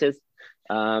chances.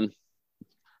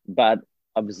 But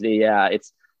obviously,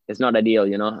 it's not ideal,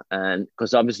 you know, and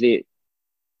because obviously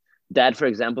that, for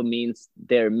example, means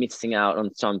they're missing out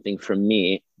on something from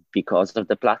me because of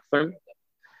the platform.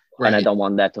 Right. And I don't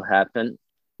want that to happen.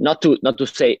 Not to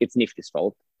say it's Nifty's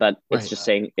fault, but it's just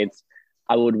saying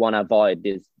I would want to avoid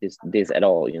this at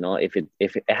all, you know, if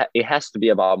it has to be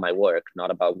about my work,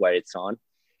 not about where it's on.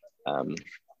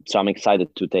 So I'm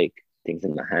excited to take things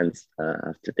in my hands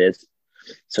after this.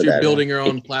 So you're building your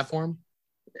own platform?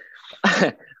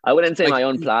 I wouldn't say my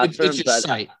own platform, it's just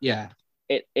site. Yeah.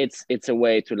 It's a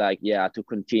way to to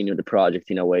continue the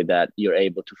project in a way that you're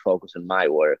able to focus on my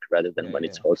work rather than when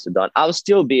it's hosted on. I'll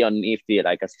still be on Nifty.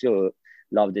 Like I still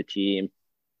love the team.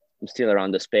 I'm still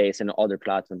around the space and other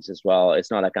platforms as well. It's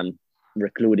not like I'm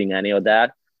recluding any of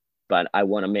that, but I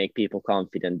want to make people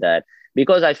confident that,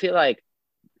 because I feel like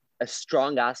a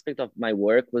strong aspect of my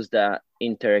work was the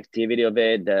interactivity of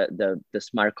it, the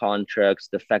smart contracts,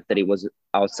 the fact that it was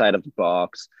outside of the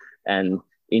box and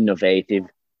innovative.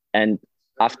 And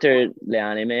after Le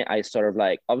Anime, I sort of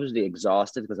like obviously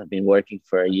exhausted because I've been working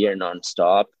for a year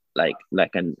nonstop,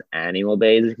 like an animal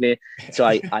basically. So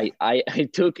I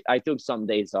took some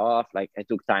days off. Like I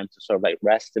took time to sort of like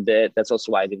rest a bit. That's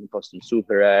also why I didn't post on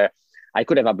Super Rare. I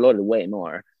could have uploaded way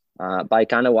more, but I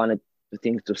kind of wanted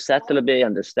things to settle a bit,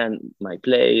 understand my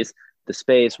place, the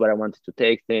space where I wanted to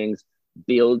take things,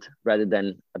 build rather than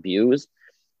abuse.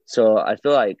 So I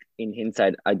feel like in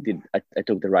hindsight, I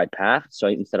took the right path. So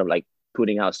instead of like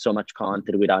putting out so much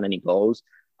content without any goals,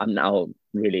 I'm now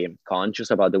really conscious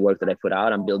about the work that I put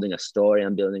out. I'm building a story,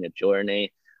 I'm building a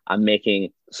journey, I'm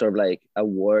making sort of like a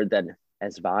word that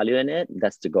has value in it.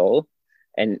 That's the goal.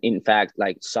 And in fact,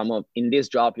 like in this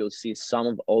drop, you'll see some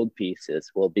of old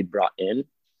pieces will be brought in.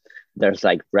 There's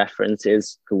like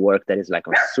references to work that is like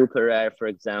on Super Rare, for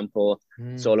example.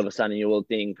 So all of a sudden you will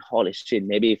think, holy shit,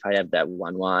 maybe if I have that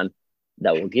 1/1,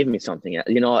 that will give me something.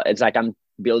 It's like I'm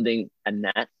building a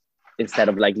net instead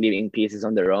of like leaving pieces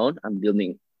on their own. I'm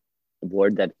building a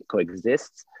board that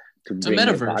coexists to bring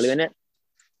value in it.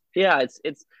 Yeah,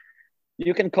 it's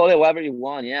you can call it whatever you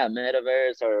want. Yeah,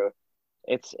 metaverse, or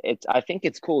it's. I think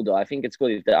it's cool though. I think it's cool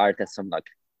if the art has some like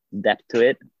depth to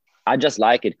it. I just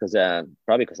like it because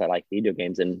probably because I like video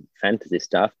games and fantasy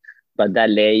stuff, but that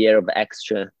layer of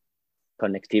extra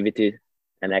connectivity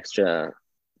and extra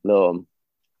little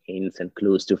hints and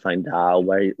clues to find out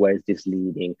where is this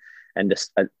leading, and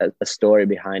a story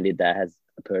behind it that has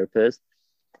a purpose.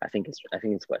 I think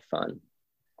it's quite fun.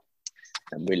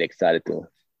 I'm really excited to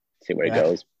see where it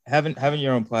goes. Having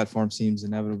your own platform seems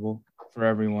inevitable for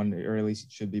everyone, or at least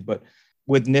it should be. But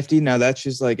with Nifty, now that's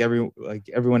just like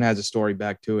everyone has a story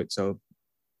back to it. So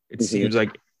it seems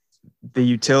like the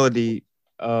utility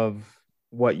of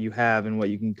what you have and what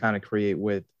you can kind of create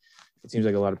with, it seems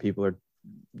like a lot of people are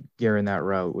gearing that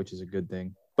route, which is a good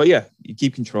thing. But yeah, you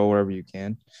keep control wherever you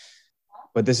can.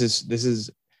 But this is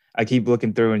I keep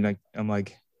looking through and I'm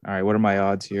like, all right, what are my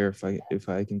odds here if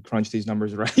I can crunch these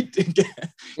numbers right to get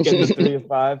the 3 of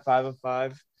 5, 5 of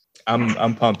 5.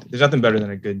 I'm pumped. There's nothing better than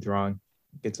a good drawing.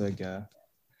 It's like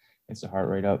it's the heart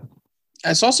rate up.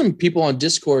 I saw some people on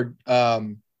Discord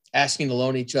asking to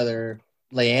loan each other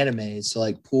Le Animes to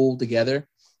like pool together.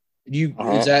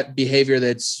 Is that behavior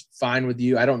that's fine with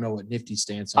you? I don't know what Nifty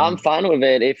stands on. I'm fine with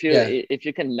it if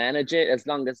you can manage it, as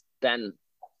long as then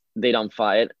they don't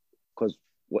fight, because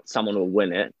someone will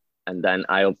win it, and then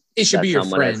it should be your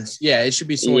friends. Yeah, it should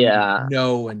be someone you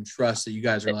know and trust, that you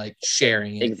guys are like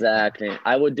sharing it. Exactly.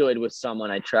 I would do it with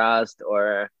someone I trust,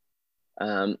 or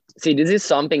see, this is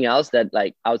something else that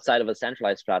like outside of a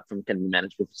centralized platform can be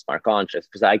managed with smart contracts,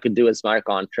 because I could do a smart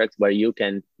contract where you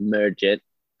can merge it.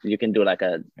 You can do like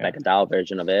a DAO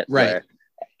version of it, right? Where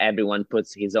everyone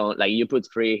puts his own, like you put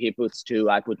 3, he puts 2,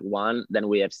 I put 1, then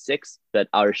we have 6. But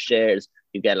our shares,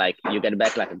 you get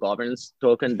back like a governance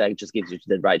token that just gives you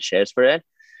the right shares for it.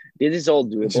 This is all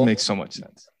doable. It makes so much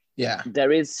sense. Yeah,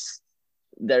 there is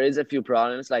a few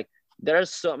problems. Like there are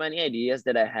so many ideas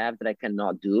that I have that I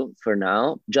cannot do for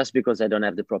now, just because I don't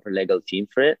have the proper legal team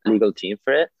for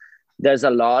it. There's a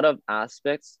lot of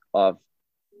aspects of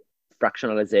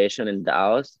fractionalization in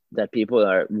DAOs that people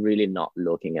are really not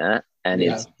looking at, and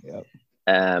it's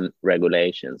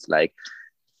regulations. Like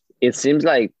it seems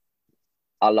like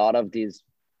a lot of these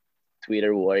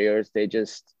Twitter warriors, they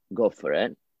just go for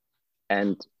it,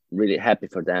 and really happy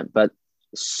for them. But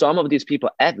some of these people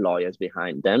have lawyers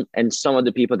behind them, and some of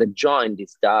the people that join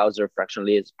these DAOs or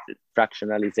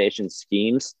fractionalization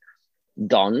schemes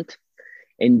don't,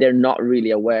 and they're not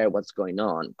really aware of what's going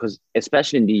on, because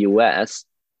especially in the US,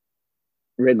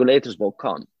 regulators will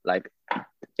come. Like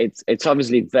it's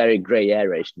obviously very gray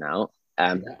area now.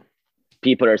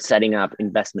 People are setting up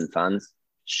investment funds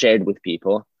shared with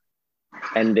people,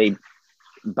 and they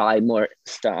buy more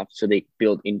stuff, so they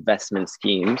build investment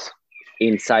schemes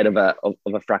inside of a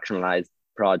fractionalized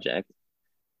project.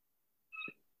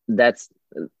 That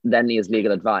needs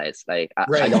legal advice. Like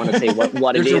I don't want to say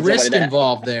what it is. There's a risk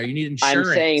involved there. You need insurance.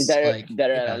 I'm saying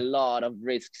there are a lot of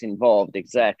risks involved.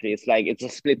 Exactly. It's like it's a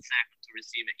split second to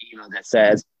receive an email that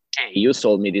says, "Hey, you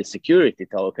sold me this security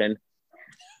token.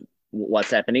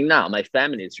 What's happening now? My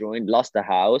family is ruined, lost the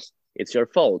house. It's your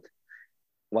fault."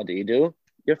 What do?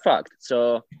 You're fucked.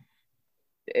 So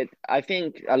I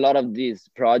think a lot of these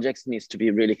projects needs to be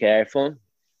really careful,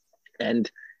 and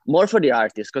more for the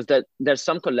artists, because there's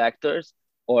some collectors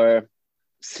or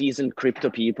seasoned crypto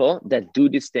people that do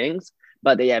these things,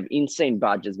 but they have insane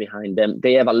budgets behind them.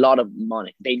 They have a lot of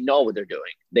money. They know what they're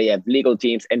doing. They have legal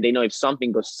teams, and they know if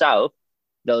something goes south,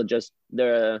 they're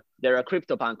a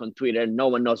CryptoPunk on Twitter. No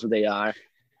one knows who they are.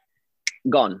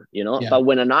 Gone, you know. Yeah. But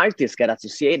when an artist get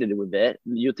associated with it,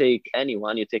 you take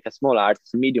a small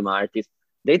artist, medium artist,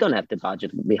 they don't have the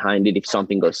budget behind it. If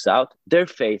something goes south, their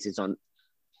face is on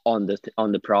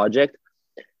the project,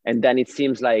 and then it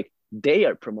seems like they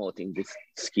are promoting this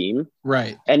scheme,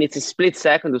 right? And it's a split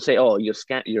second to say, "Oh, you're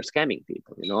scamming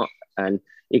people," you know, and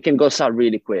it can go south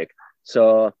really quick.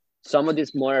 So some of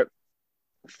these more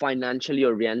financially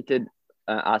oriented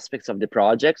aspects of the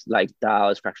projects, like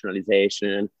DAOs,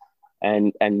 fractionalization,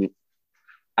 and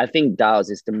I think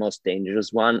DAOs is the most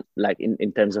dangerous one, like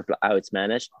in terms of how it's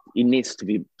managed. It needs to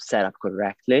be set up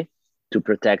correctly to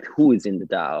protect who is in the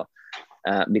DAO.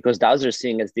 Because DAOs are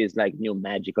seen as this like new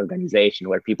magic organization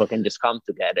where people can just come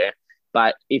together.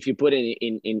 But if you put it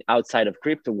in outside of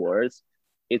crypto worlds,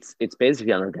 it's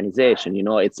basically an organization, you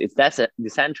know, it's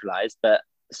decentralized, but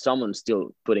someone's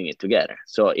still putting it together.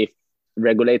 So if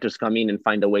regulators come in and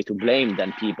find a way to blame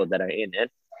then people that are in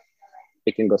it,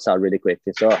 it can go south really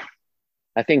quickly. So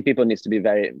I think people need to be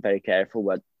very, very careful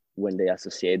when they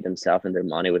associate themselves and their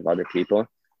money with other people.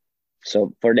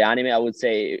 So for the anime, I would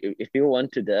say if people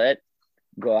want to do it,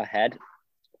 go ahead.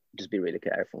 Just be really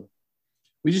careful.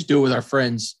 We just do it with our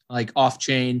friends, like off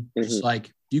chain. Just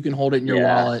like you can hold it in your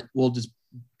wallet. We'll just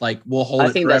we'll hold it.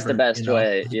 I think forever, that's the best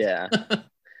way. Yeah.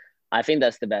 I think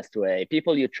that's the best way.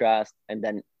 People you trust, and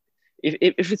then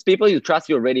if it's people you trust,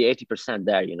 you're already 80%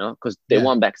 there, you know, because they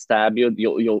won't backstab you.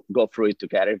 You'll go through it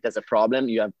together. If there's a problem,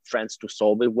 you have friends to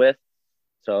solve it with.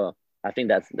 So I think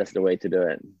that's the way to do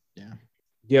it. Yeah.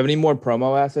 Do you have any more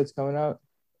promo assets coming out?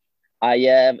 I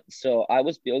have. So I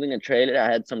was building a trailer.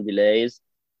 I had some delays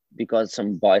because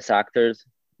some voice actors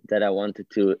that I wanted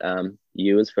to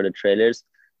use for the trailers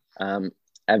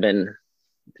haven't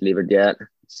delivered yet.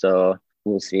 So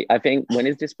we'll see. I think, when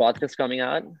is this podcast coming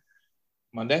out?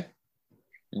 Monday.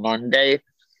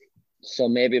 So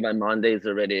maybe by Monday it's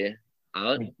already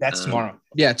out. That's tomorrow.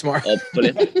 Yeah, tomorrow.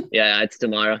 Hopefully. Yeah, it's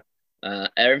tomorrow.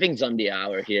 Everything's on the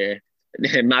hour here.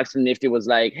 Max from Nifty was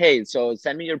like, "Hey, so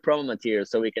send me your promo material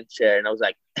so we can share." And I was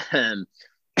like,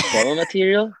 "Promo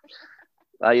material?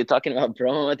 Are you talking about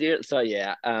promo material?" So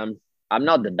yeah, I'm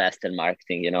not the best at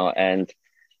marketing, you know, and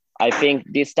I think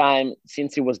this time,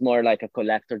 since it was more like a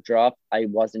collector drop, I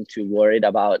wasn't too worried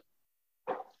about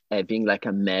being like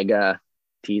a mega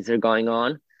teaser going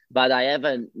on. But I have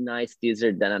a nice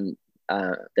teaser that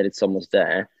that it's almost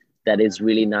there. That is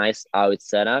really nice how it's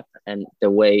set up and the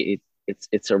way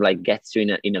it sort of like gets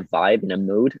you in a vibe, in a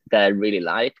mood that I really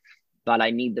like. But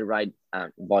I need the right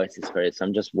voices for it. So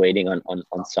I'm just waiting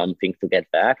on something to get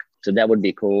back. So that would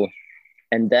be cool.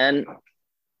 And then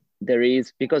there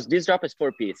is, because this drop is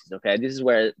 4 pieces, okay? This is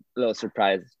where a little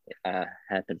surprise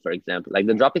happened, for example. Like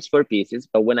the drop is 4 pieces,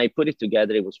 but when I put it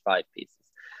together, it was 5 pieces.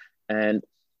 And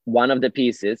one of the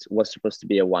pieces was supposed to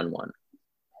be a 1-1.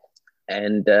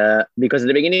 And because at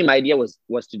the beginning, my idea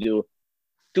was to do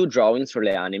 2 drawings for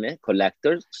Le Anime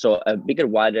collectors. So a bigger,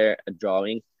 wider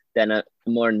drawing, then a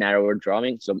more narrower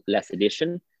drawing, so less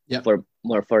edition, for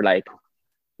like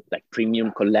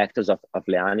premium collectors of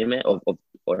Le Anime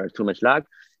or Too Much Lag.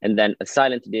 And then a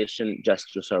silent edition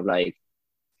just to sort of like,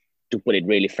 to put it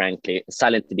really frankly, a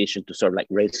silent edition to sort of like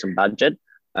raise some budget.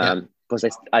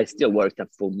 Because I still worked a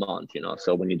full month, you know.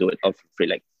 So when you do it all for free,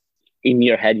 like in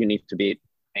your head, you need to make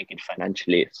it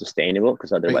financially sustainable,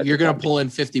 because otherwise you're gonna pull in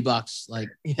 $50. Like,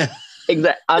 yeah,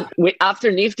 exactly.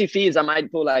 After Nifty fees, I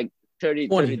might pull like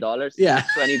 $30. Yeah,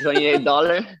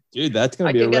 $28. Dude, that's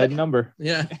gonna be a red number.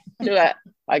 Yeah.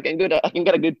 I can get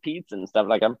a good pizza and stuff.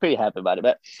 Like, I'm pretty happy about it,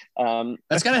 but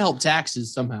that's gotta help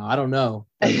taxes somehow. I don't know.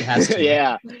 It has to.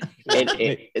 Yeah,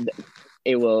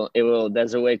 it will.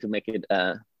 There's a way to make it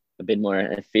a bit more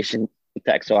efficient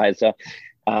tax wise. So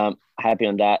happy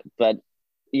on that. But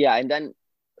yeah, and then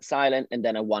silent, and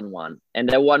then a 1-1, and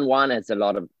the 1-1 has a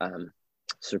lot of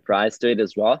surprise to it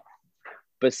as well.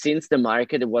 But since the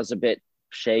market was a bit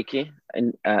shaky,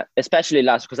 and especially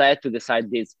last, because I had to decide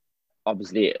this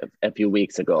obviously a few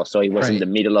weeks ago, so it was in the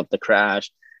middle of the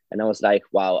crash, and I was like,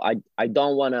 wow, I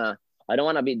don't wanna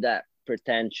be that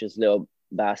pretentious little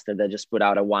bastard that just put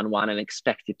out a 1-1 and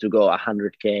expect it to go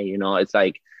 100K. You know, it's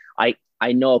like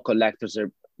I know collectors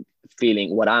are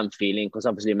feeling what I'm feeling, because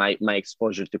obviously my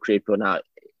exposure to crypto now,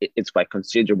 it's quite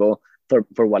considerable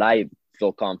for what I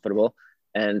feel comfortable,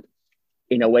 and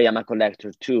in a way I'm a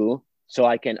collector too, so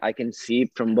I can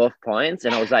see from both points.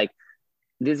 And I was like,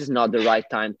 this is not the right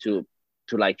time to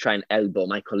like try and elbow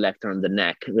my collector on the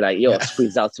neck, be like, yo,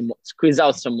 squeeze out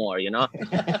some more, you know.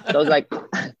 So I was like,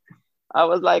 I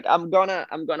was like, I'm gonna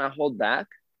hold back,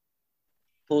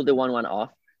 pull the 1-1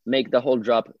 off, make the whole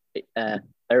drop a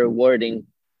rewarding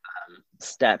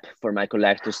step for my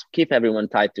collectors, keep everyone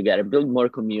tied together, build more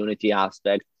community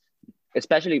aspect,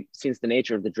 especially since the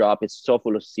nature of the drop is so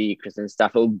full of secrets and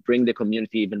stuff. It will bring the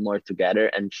community even more together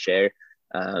and share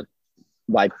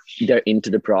why they're into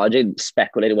the project,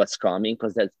 speculate what's coming,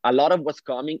 because there's a lot of what's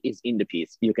coming is in the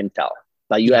piece. You can tell,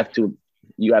 but you have to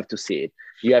see it.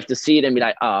 You have to see it and be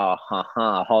like, oh,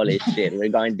 holy shit, we're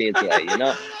going this way. You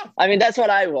know, I mean, that's what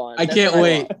I want. I can't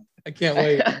wait. I can't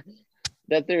wait.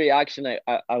 That's the reaction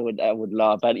I would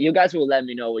love. But you guys will let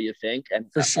me know what you think,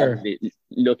 and for sure,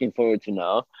 looking forward to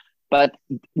know. But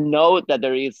know that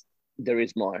there is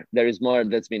more. There is more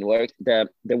that's been worked. The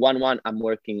 1-1 I'm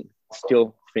working,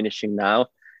 still finishing now.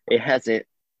 It has a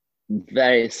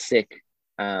very sick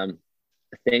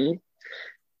thing.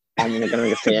 I'm not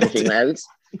gonna say anything else,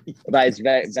 but it's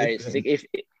very very sick.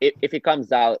 If it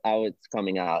comes out how it's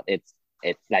coming out, it's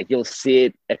like you'll see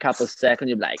it a couple seconds,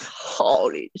 you'll be like,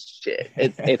 holy shit,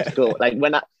 it's cool. Like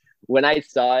when I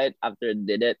saw it after I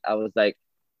did it, I was like,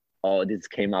 oh, this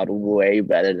came out way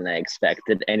better than I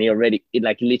expected. And it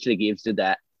like literally gives you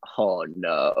that, oh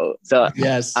no. So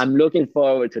yes, I'm looking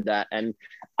forward to that. And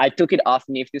I took it off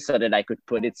Nifty so that I could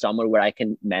put it somewhere where I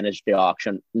can manage the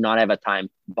auction, not have a time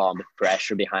bomb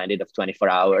pressure behind it of 24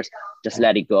 hours, just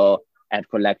let it go, have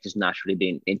collectors naturally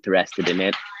being interested in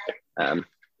it.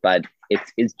 But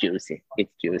it's juicy.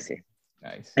 It's juicy.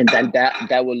 Nice. And then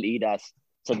that will lead us.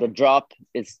 So the drop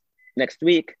is next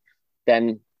week.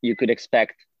 Then you could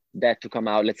expect that to come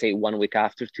out, let's say 1 week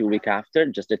after, 2 weeks after,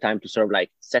 just the time to sort of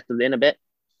like settle in a bit.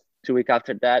 2 weeks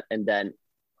after that, and then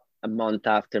a month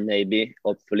after, maybe,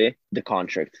 hopefully, the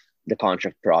contract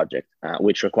project,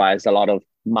 which requires a lot of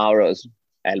Mauro's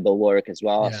elbow work as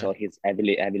well. Yeah. So he's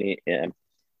heavily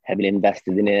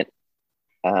invested in it.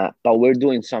 But we're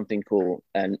doing something cool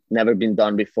and never been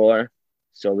done before.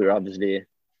 So we're obviously,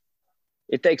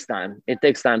 it takes time. It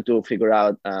takes time to figure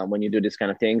out when you do this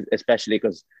kind of things, especially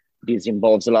because this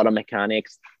involves a lot of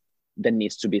mechanics that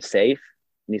needs to be safe,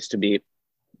 needs to be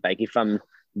like, if I'm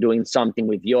doing something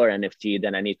with your NFT,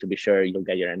 then I need to be sure you'll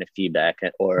get your NFT back,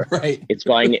 or right. it's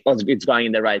going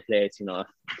in the right place, you know.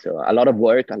 So a lot of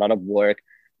work,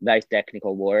 very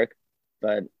technical work,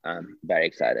 but I'm very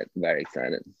excited.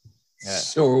 Yeah.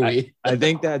 So are we. I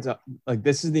think that's like,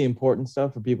 this is the important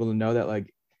stuff for people to know, that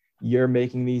like you're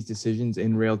making these decisions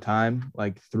in real time,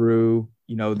 like through,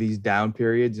 you know, these down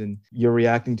periods, and you're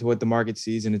reacting to what the market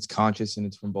sees, and it's conscious and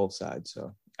it's from both sides.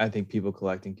 So I think people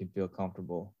collecting can feel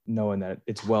comfortable knowing that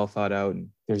it's well thought out and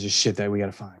there's just shit that we got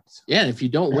to find. So. Yeah. And if you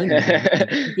don't win,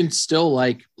 you can still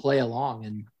like play along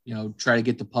and, you know, try to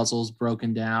get the puzzles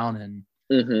broken down. And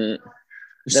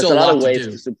there's a lot of ways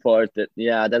to support it.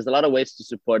 Yeah. There's a lot of ways to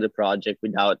support the project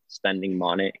without spending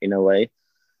money in a way.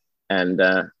 And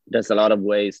there's a lot of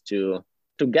ways to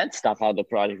get stuff out of the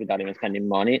project without even spending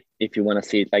money. If you want to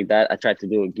see it like that, I try to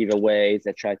do giveaways.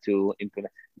 I try to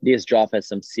implement. This drop has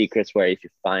some secrets where if you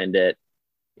find it,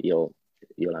 you'll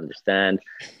understand.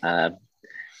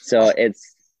 So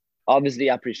it's obviously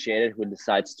appreciated who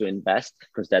decides to invest,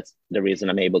 because that's the reason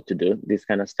I'm able to do this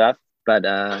kind of stuff. But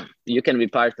you can be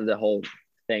part of the whole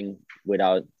thing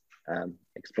without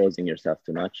exposing yourself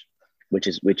too much, which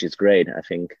is great, I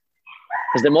think.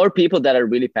 Because the more people that are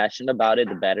really passionate about it,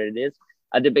 the better it is.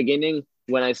 At the beginning,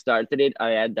 when I started it, I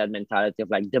had that mentality of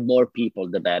like, the more people,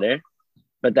 the better.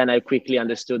 But then I quickly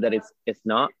understood that it's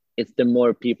not. It's the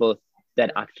more people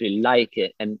that actually like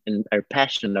it and are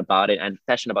passionate about it, and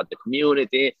passionate about the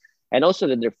community, and also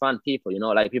that they're fun people, you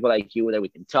know, like people like you that we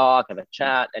can talk, have a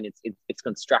chat, and it's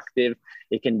constructive.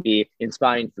 It can be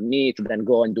inspiring for me to then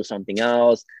go and do something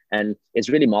else, and it's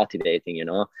really motivating, you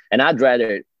know. And I'd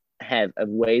rather have a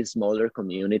way smaller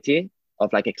community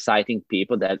of like exciting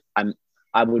people that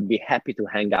I would be happy to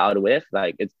hang out with,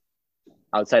 like it's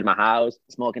outside my house,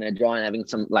 smoking a joint, having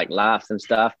some like laughs and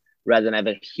stuff, rather than have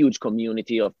a huge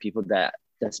community of people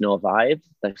that's no vibe.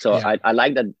 Like, so yeah. I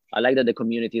like that. I like that the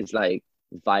community is like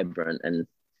vibrant and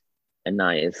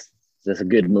nice. There's a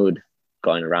good mood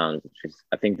going around, which is,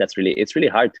 I think it's really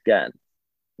hard to get.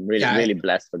 I'm really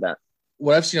blessed for that.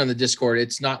 What I've seen on the Discord,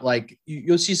 it's not like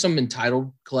you'll see some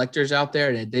entitled collectors out there,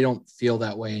 and they don't feel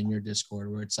that way in your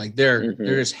Discord, where it's like they're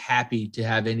just happy to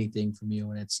have anything from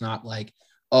you, and it's not like,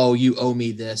 oh, you owe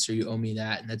me this or you owe me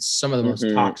that. And that's some of the most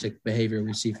toxic behavior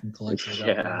we see from collectors.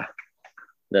 Yeah,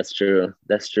 that's true.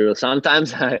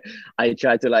 Sometimes I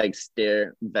try to like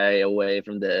steer very away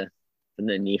from the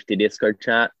Nifty Discord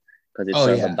chat, because it's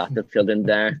sort of a battlefield in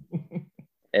there.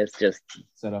 It's just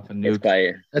set off a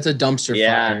nuke. That's a dumpster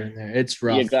fire in there. It's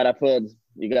rough. You gotta put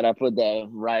You gotta put the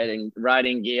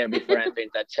riding gear before entering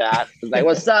the chat. It's like,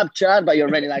 what's up, chat? But you're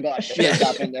already like, oh shit,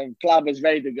 up, and the club is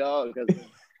ready to go. Because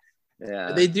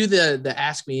yeah, they do the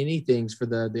ask me anythings for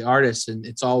the artists, and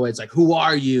it's always like, who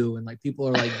are you? And like people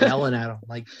are like yelling at them.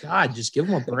 Like, God, just give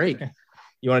them a break.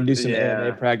 You want to do some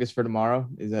AMA practice for tomorrow?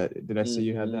 Did I see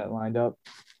you have that lined up?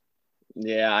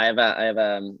 Yeah, I have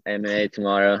AMA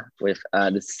tomorrow with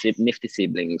the Nifty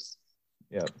Siblings.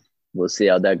 Yeah, we'll see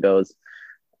how that goes.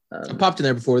 I popped in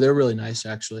there before. They're really nice,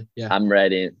 actually. Yeah, I'm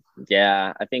ready.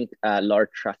 Yeah, I think Lord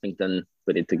Truffington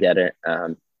put it together.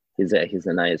 He's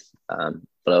a nice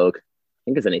bloke. I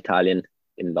think he's an Italian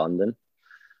in London.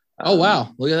 Oh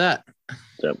wow, look at that.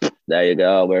 So there you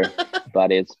go. We're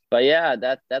buddies. But yeah,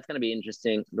 that's gonna be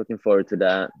interesting. Looking forward to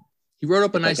that. He wrote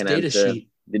up a nice data sheet.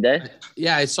 Did they?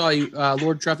 Yeah, I saw you.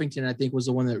 Lord Truffington, I think, was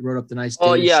the one that wrote up the nice.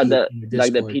 Oh yeah, the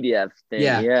PDF thing.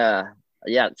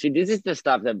 Yeah. See, this is the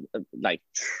stuff that like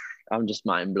I'm just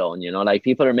mind blown. You know, like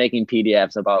people are making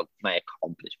PDFs about my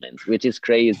accomplishments, which is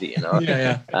crazy. You know.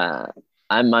 Yeah.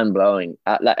 I'm mind blown.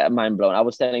 Mind blown. I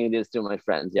was telling this to my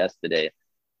friends yesterday,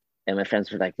 and my friends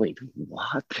were like, "Wait,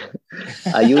 what?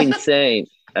 Are you insane?"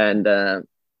 And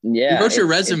yeah, he wrote your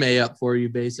resume up for you,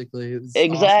 basically.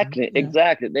 Exactly, awesome.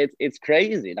 Exactly. It's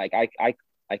crazy. Like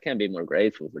I can't be more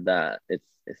grateful for that.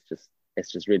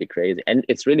 It's just really crazy, and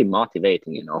it's really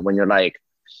motivating. You know, when you're like,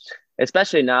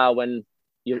 especially now when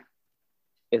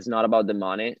it's not about the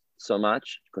money so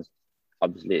much, because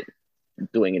obviously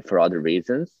doing it for other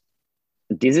reasons.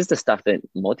 This is the stuff that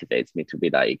motivates me to be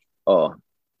like, oh,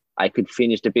 I could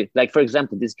finish the bit. Like, for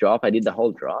example, this drop, I did the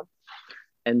whole drop.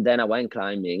 And then I went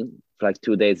climbing for like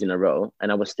 2 days in a row.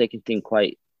 And I was taking things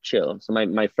quite chill. So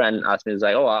my friend asked me, he's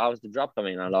like, oh, how's the drop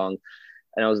coming along?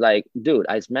 And I was like, dude,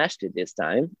 I smashed it this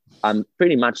time. I'm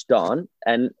pretty much done.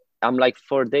 And I'm like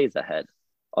 4 days ahead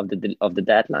of the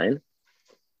deadline.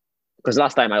 Because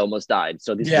last time I almost died.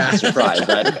 So this is a surprise,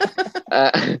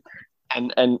 right?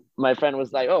 And my friend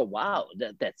was like, "Oh wow,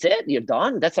 that's it? You're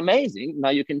done? That's amazing.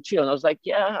 Now you can chill." And I was like,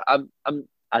 "Yeah,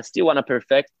 I still want to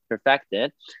perfect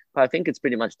it, but I think it's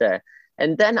pretty much there."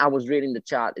 And then I was reading the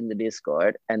chat in the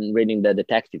Discord and reading the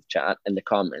detective chat and the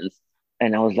comments,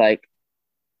 and I was like,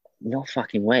 "No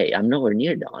fucking way! I'm nowhere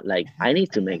near done. Like I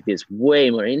need to make this way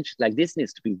more interesting. Like this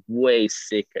needs to be way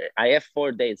sicker. I have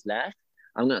 4 days left.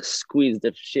 I'm gonna squeeze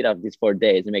the shit out of these 4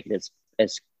 days and make it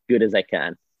as good as I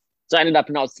can." So I ended up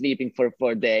not sleeping for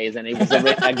 4 days, and it was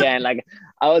again like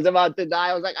I was about to die.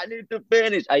 I was like, I need to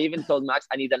finish. I even told Max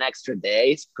I need an extra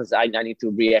day because I need to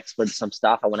re-export some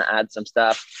stuff. I want to add some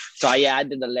stuff. So I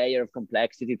added a layer of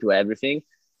complexity to everything.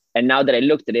 And now that I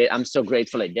looked at it, I'm so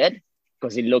grateful I did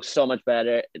because it looks so much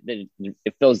better.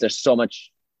 It feels there's so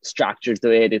much structure to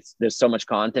it. There's so much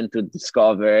content to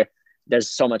discover. There's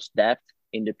so much depth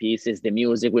in the pieces. The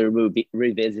music we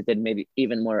revisited, maybe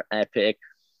even more epic.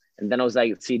 And then I was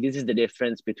like, see, this is the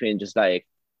difference between just like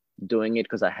doing it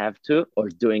because I have to or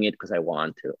doing it because I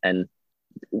want to. And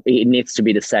it needs to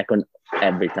be the second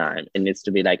every time. It needs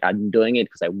to be like, I'm doing it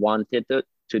because I wanted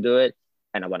to do it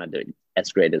and I want to do it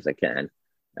as great as I can.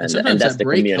 And that's the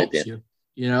community. Helps you.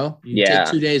 You know, you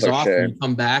take 2 days off and you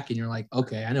come back and you're like,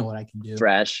 okay, I know what I can do.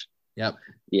 Fresh. Yep.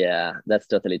 Yeah, that's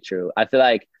totally true. I feel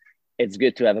like it's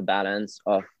good to have a balance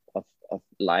of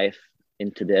life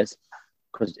into this.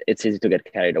 Because it's easy to get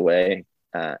carried away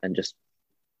and just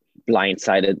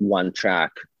blindsided one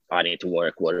track. I need to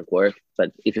work.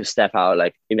 But if you step out,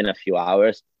 like even a few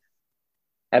hours,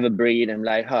 have a breathe and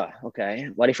like, okay,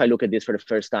 what if I look at this for the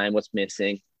first time? What's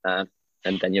missing? And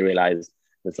then you realize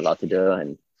there's a lot to do,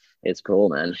 and it's cool,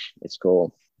 man. It's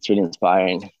cool. It's really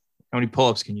inspiring. How many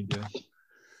pull-ups can you do?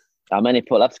 How many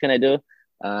pull-ups can I do?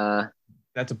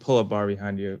 That's a pull-up bar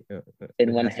behind you.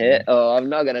 In one hit? Oh, I'm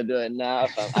not going to do it now.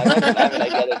 I won't have it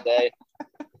the other day.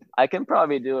 I can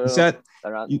probably do it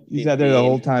around You sat there the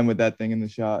whole time with that thing in the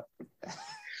shot.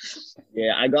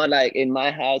 Yeah, I got like in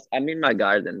my house. I'm in my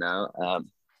garden now.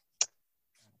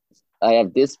 I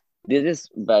have this is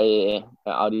very,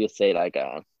 how do you say, like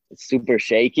super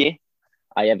shaky.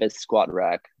 I have a squat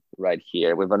rack right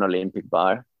here with an Olympic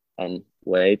bar and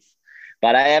weights.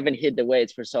 But I haven't hit the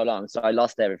weights for so long, so I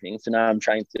lost everything. So now I'm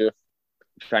trying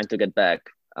to get back,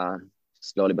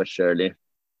 slowly but surely.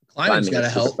 Climbing's gotta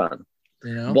help. Fun.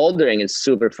 You know, bouldering is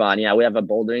super fun. Yeah, we have a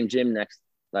bouldering gym next,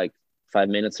 like 5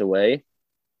 minutes away.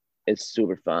 It's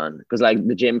super fun because like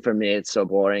the gym for me, it's so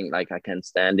boring. Like I can't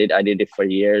stand it. I did it for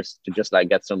years to just like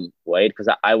get some weight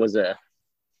because I was a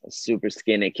super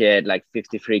skinny kid, like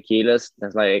 53 kilos.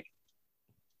 That's like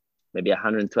maybe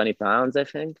 120 pounds, I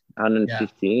think,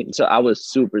 115. Yeah. So I was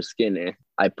super skinny.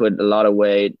 I put a lot of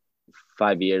weight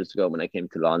 5 years ago when I came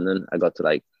to London. I got to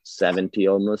like 70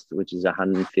 almost, which is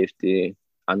 150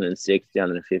 160,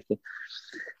 150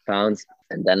 pounds.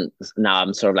 And then now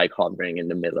I'm sort of like hovering in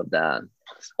the middle of that.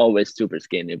 It's always super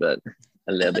skinny, but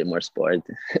a little bit more sport.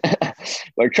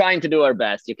 We're trying to do our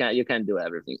best. You can't do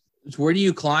everything. So where do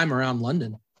you climb around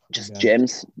London? Just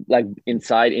gyms, like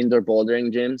inside indoor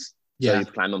bouldering gyms. Yeah. So you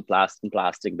climb on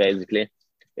plastic basically.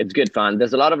 It's good fun.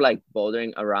 There's a lot of like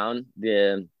bouldering around.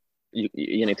 You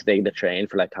need to take the train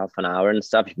for like half an hour and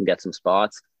stuff. You can get some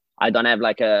spots. I don't have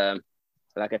like a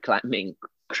climbing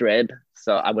crib,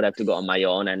 so I would have to go on my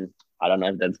own, and I don't know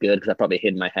if that's good because I probably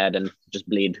hit my head and just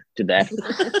bleed to death.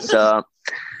 So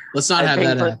let's not have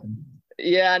that happen.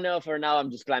 Yeah, no, for now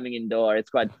I'm just climbing indoor. It's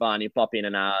quite fun. You pop in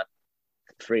and out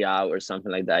 3 hours,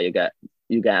 something like that. You get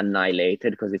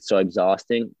annihilated because it's so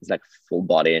exhausting. It's like full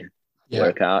body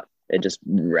workout. It just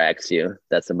wrecks you.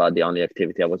 That's about the only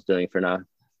activity I was doing for now.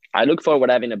 I look forward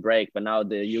to having a break, but now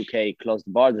the UK closed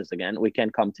the borders again. We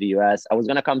can't come to the US. I was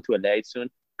gonna come to LA soon.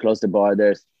 Close the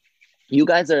borders. You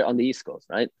guys are on the East Coast,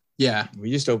 right? Yeah,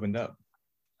 we just opened up.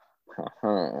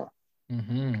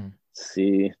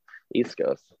 See, East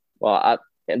Coast. Well,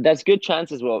 there's good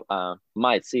chances we'll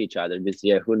might see each other this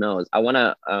year. Who knows? I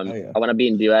wanna be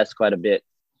in the US quite a bit.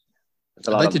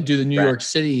 I'd like to do the New York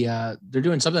City. They're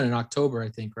doing something in October, I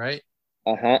think, right?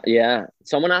 Yeah.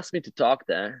 Someone asked me to talk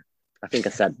there. I think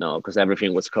I said no because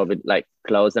everything was COVID like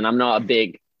closed, and I'm not a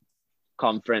big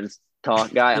conference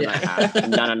talk guy. I'm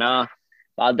like, no.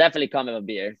 But I'll definitely come have a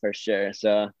beer for sure.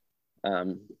 So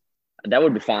that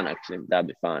would be fun. Actually, that'd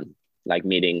be fun. Like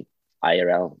meeting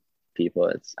IRL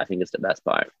people. I think it's the best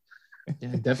part.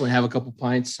 Yeah, definitely have a couple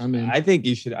pints. I'm in. I think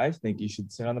you should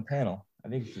sit on the panel. I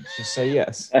think you should just say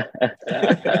yes.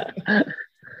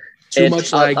 Too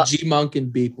much like G Monk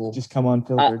and Beeple. Just come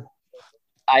unfiltered.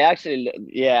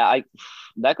 That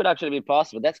could actually be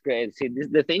possible. That's great. See,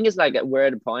 the thing is like we're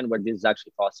at a point where this is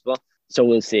actually possible. So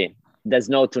we'll see. There's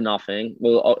no to nothing.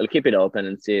 We'll keep it open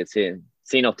and see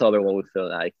in October what we feel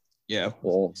like. Yeah.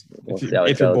 We'll see how it goes.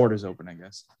 If your border's open, I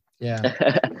guess. Yeah.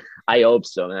 I hope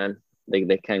so, man.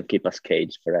 They can't keep us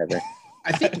caged forever.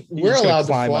 I think we're allowed to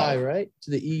fly, right?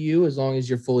 To the EU as long as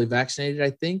you're fully vaccinated,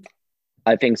 I think.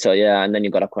 I think so, yeah. And then you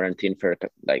got to quarantine for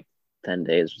like 10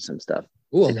 days or some stuff.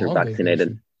 Ooh, if you're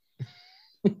vaccinated.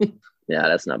 Yeah,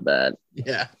 that's not bad.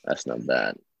 Yeah. That's not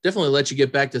bad. Definitely let you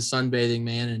get back to sunbathing,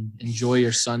 man, and enjoy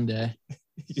your Sunday.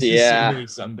 Yeah.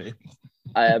 Sunbathing.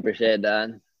 I appreciate that.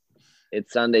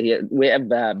 It's Sunday here. We have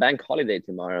bank holiday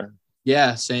tomorrow.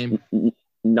 Yeah, same.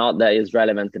 Not that is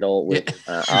relevant at all with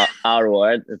our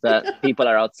word. It's that people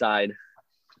are outside.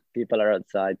 People are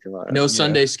outside tomorrow. No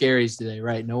Sunday scaries today,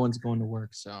 right? No one's going to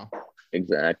work, so.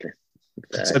 Exactly.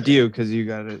 Except you, because you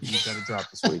gotta drop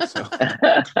this week. So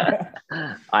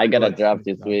I gotta drop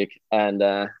this week, and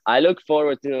I look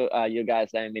forward to you guys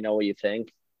letting me know what you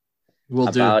think. We'll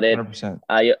about do it. 100%.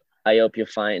 I hope you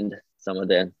find some of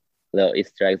the little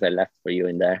Easter eggs I left for you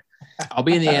in there. I'll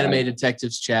be in the Anime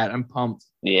Detectives chat. I'm pumped.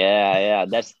 Yeah.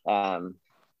 That's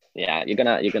you're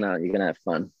gonna have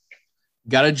fun.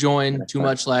 Gotta join Too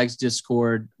Much Lags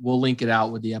Discord. We'll link it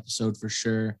out with the episode for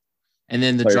sure. And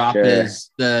then the drop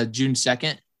is the June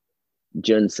 2nd.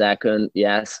 June 2nd,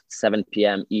 yes, 7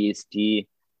 p.m. EST.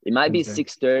 It might be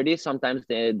 6:30. Sometimes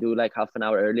they do like half an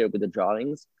hour earlier with the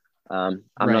drawings. I'm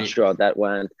not sure how that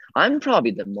went. I'm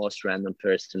probably the most random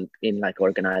person in like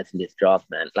organizing this drop,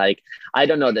 man. Like, I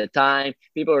don't know the time.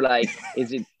 People were like,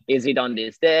 is it on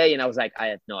this day? And I was like, I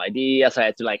had no idea. So I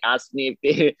had to like ask me.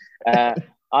 It's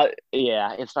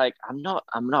like I'm not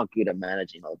good at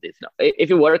managing all this. No. If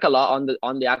you work a lot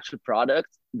on the actual product,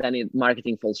 then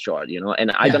marketing falls short, you know.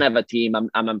 And I don't have a team.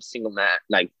 I'm a single man.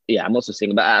 Like, I'm also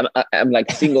single, but I'm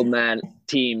like single man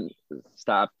team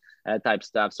stuff. Type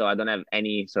stuff, so I don't have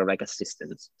any sort of like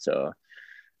assistance, so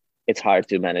it's hard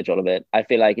to manage all of it. I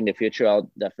feel like in the future I'll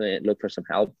definitely look for some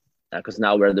help because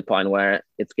now we're at the point where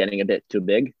it's getting a bit too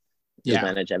big to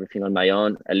manage everything on my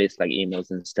own, at least like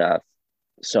emails and stuff.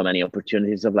 So many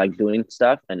opportunities of like doing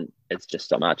stuff, and it's just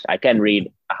so much. I can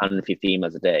read 150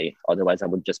 emails a day, otherwise I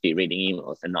would just be reading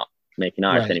emails and not making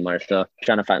art anymore. So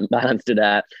trying to find balance to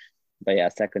that. But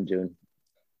 2nd June.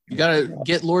 You gotta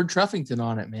get Lord Truffington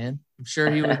on it, man. I'm sure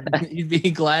he'd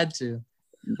be glad to.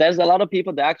 There's a lot of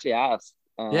people that actually ask.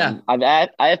 I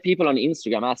have people on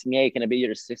Instagram asking, "Hey, can I be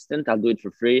your assistant? I'll do it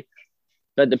for free."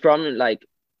 But the problem, like,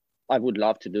 I would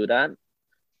love to do that.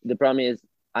 The problem is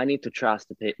I need to trust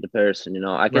the person. You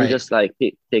know, I can just like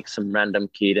pick some random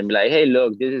kid and be like, "Hey,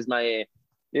 look, this is my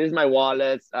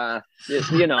wallet."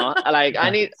 You know, like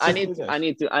I need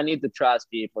to trust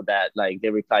people that like they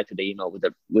reply to the email with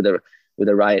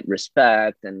the right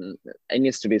respect, and it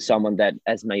needs to be someone that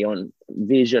has my own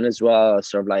vision as well,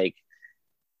 sort of like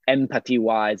empathy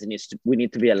wise, we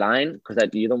need to be aligned, because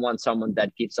you don't want someone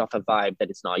that gives off a vibe that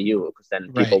it's not you, because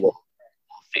then people will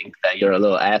think that you're a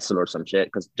little asshole or some shit,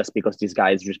 because just because this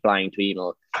guy is replying to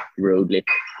email rudely,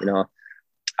 you know.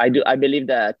 I believe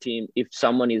that a team, if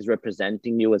someone is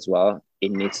representing you as well,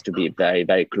 it needs to be very,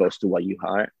 very close to what you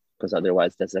are, because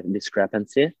otherwise there's a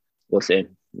discrepancy. We'll see.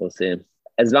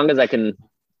 As long as I can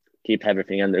keep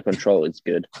everything under control, it's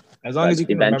good. As long as you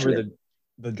can remember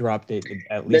the drop date,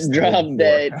 at least the drop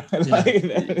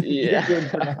date.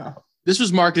 Yeah. This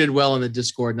was marketed well in the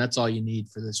Discord, and that's all you need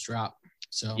for this drop.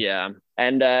 So yeah,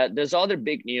 and there's other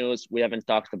big news we haven't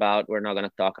talked about. We're not going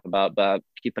to talk about, but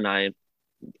keep an eye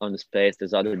on the space.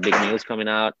 There's other big news coming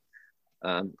out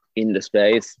in the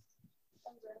space.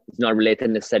 It's not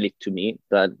related necessarily to me,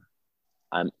 but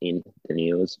I'm in the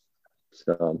news,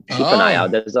 so keep an eye out.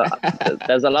 There's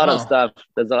a lot of stuff.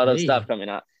 There's a lot of stuff coming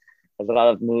out. There's a lot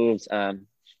of moves.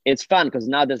 It's fun because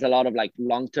now there's a lot of like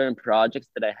long-term projects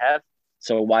that I have.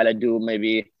 So while I do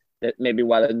maybe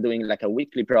while I'm doing like a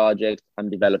weekly project, I'm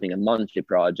developing a monthly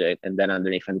project, and then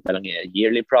underneath I'm developing a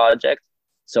yearly project.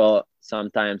 So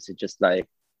sometimes it's just like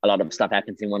a lot of stuff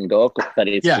happens in one go, but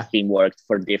it's just being worked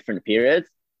for different periods.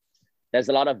 There's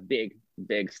a lot of big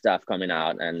stuff coming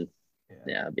out, and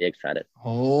be excited.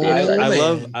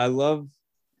 I love.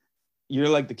 You're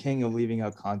like the king of leaving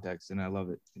out context, and I love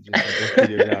it. Just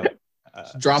figure it out.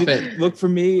 Drop it. Look for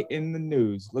me in the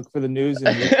news. Look for the news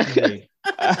and look for me.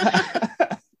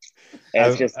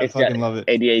 I fucking love it.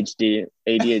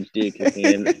 ADHD kicking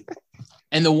in.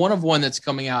 And the one of one that's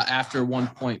coming out after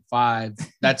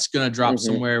 1.5, that's gonna drop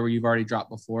somewhere where you've already dropped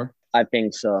before. I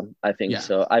think so. I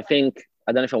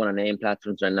don't know if I want to name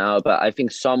platforms right now, but I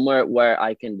think somewhere where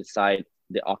I can decide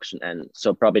the auction end.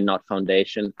 So probably not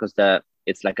Foundation, because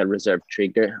it's like a reserve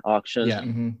trigger auction. Yeah.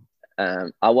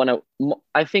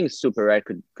 I think Super Rare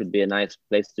could be a nice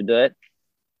place to do it,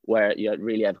 where you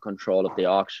really have control of the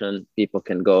auction. People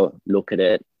can go look at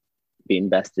it, be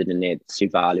invested in it, see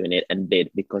value in it, and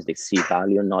bid because they see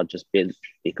value, not just bid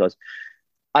because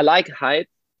I like hype,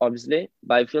 obviously,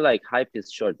 but I feel like hype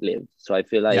is short-lived. So I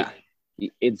feel like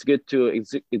it's good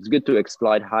to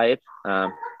exploit hype.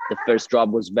 The first drop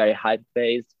was very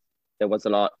hype-based. There was a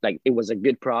lot, like, it was a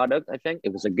good product. I think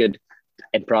it was a good,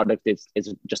 and product is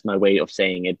just my way of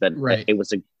saying it, but it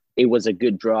was a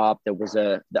good drop.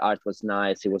 The art was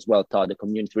nice. It was well thought. The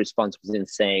community response was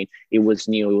insane. It was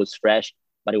new. It was fresh,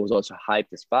 but it was also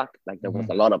hyped as fuck. Like there was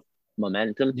a lot of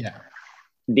momentum. Yeah.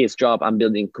 This drop I'm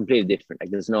building completely different.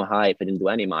 Like there's no hype. I didn't do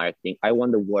any marketing. I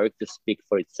want the work to speak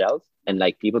for itself, and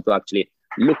like people to actually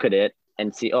look at it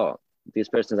and see, oh, this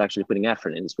person is actually putting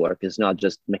effort in this work. It's not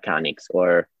just mechanics,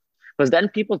 or because then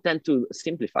people tend to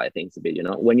simplify things a bit. You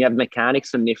know, when you have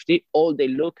mechanics on Nifty, all they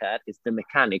look at is the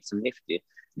mechanics on Nifty.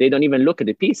 They don't even look at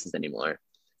the pieces anymore.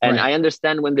 And I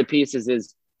understand when the pieces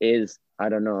is I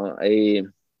don't know, I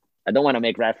don't want to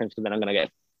make reference to that. I'm gonna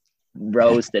get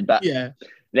roasted, but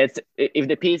if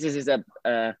the pieces is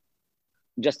a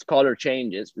just color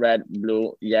changes, red,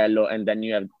 blue, yellow, and then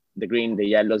you have the green, the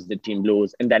yellows, the team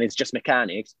blues, and then it's just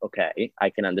mechanics. Okay, I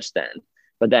can understand.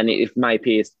 But then if my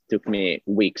piece took me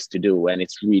weeks to do and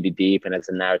it's really deep and there's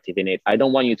a narrative in it, I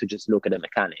don't want you to just look at the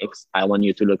mechanics. I want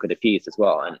you to look at the piece as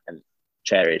well and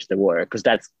cherish the work, because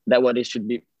that's what it should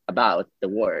be about, the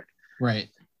work. Right.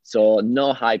 So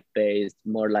no hype based,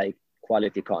 more like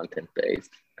quality content based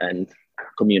and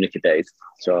community based.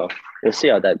 So we'll see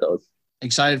how that goes.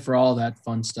 Excited for all that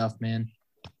fun stuff, man.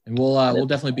 And we'll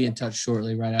definitely be in touch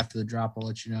shortly, right after the drop. I'll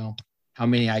let you know how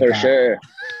many I got.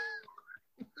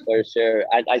 For sure.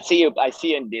 I see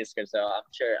you in Discord, so I'm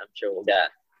sure we'll get.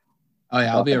 Oh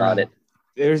yeah, I'll be around it.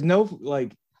 There's no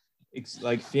it's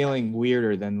like feeling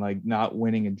weirder than like not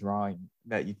winning a drawing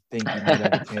that you think you might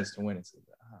have a chance to win. It's like,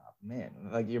 oh man,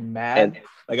 like you're mad.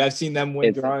 Like I've seen them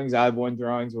win drawings. I've won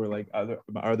drawings where like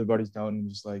my other buddies don't, and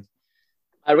just like.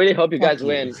 I really hope you guys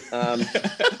win.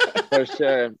 For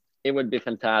sure, it would be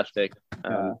fantastic.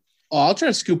 I'll try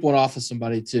to scoop one off of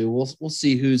somebody too. We'll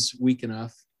see who's weak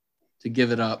enough to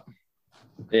give it up.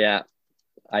 Yeah,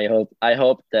 I hope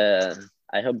the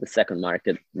second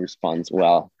market responds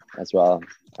well as well.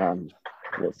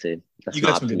 We'll see. That's you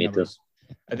got some good numbers.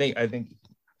 I think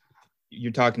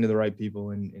you're talking to the right people,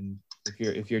 and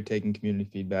if you're taking community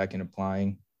feedback and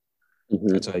applying,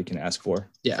 that's all you can ask for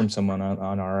from someone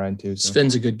on our end too. So.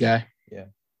 Sven's a good guy. Yeah,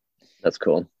 that's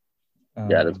cool.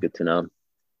 That's good to know.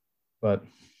 But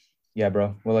yeah,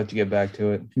 bro, we'll let you get back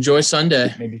to it. Enjoy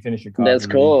Sunday. Maybe finish your coffee. That's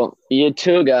cool. You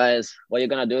too, guys. What are you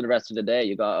gonna do the rest of the day?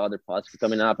 You got other pods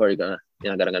coming up, or are you gonna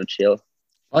chill?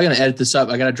 I'm gonna edit this up.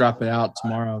 I gotta drop it out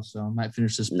tomorrow, so I might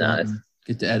finish this and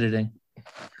get to editing.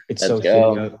 It's so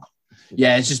shitty.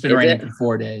 Yeah, it's just been Is raining it? for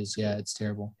 4 days. Yeah, it's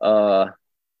terrible.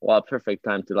 Well, perfect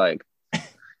time to like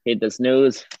hit the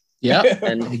snooze Yeah,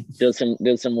 and do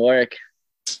some work.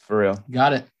 For real.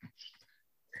 got it.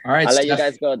 All right, I'll let you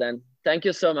Steph. guys go then. Thank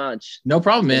you so much. No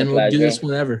problem, It's been man. a We'll do pleasure. this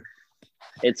whenever.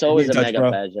 It's always a touch, mega bro.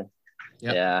 pleasure.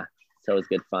 Yep. Yeah, it's always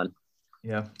good fun.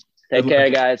 Yeah. Take Good care,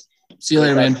 luck. guys. See you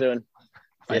later, Talk man. soon. See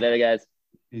Bye. you later, guys.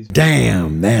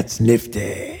 Damn, that's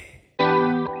nifty.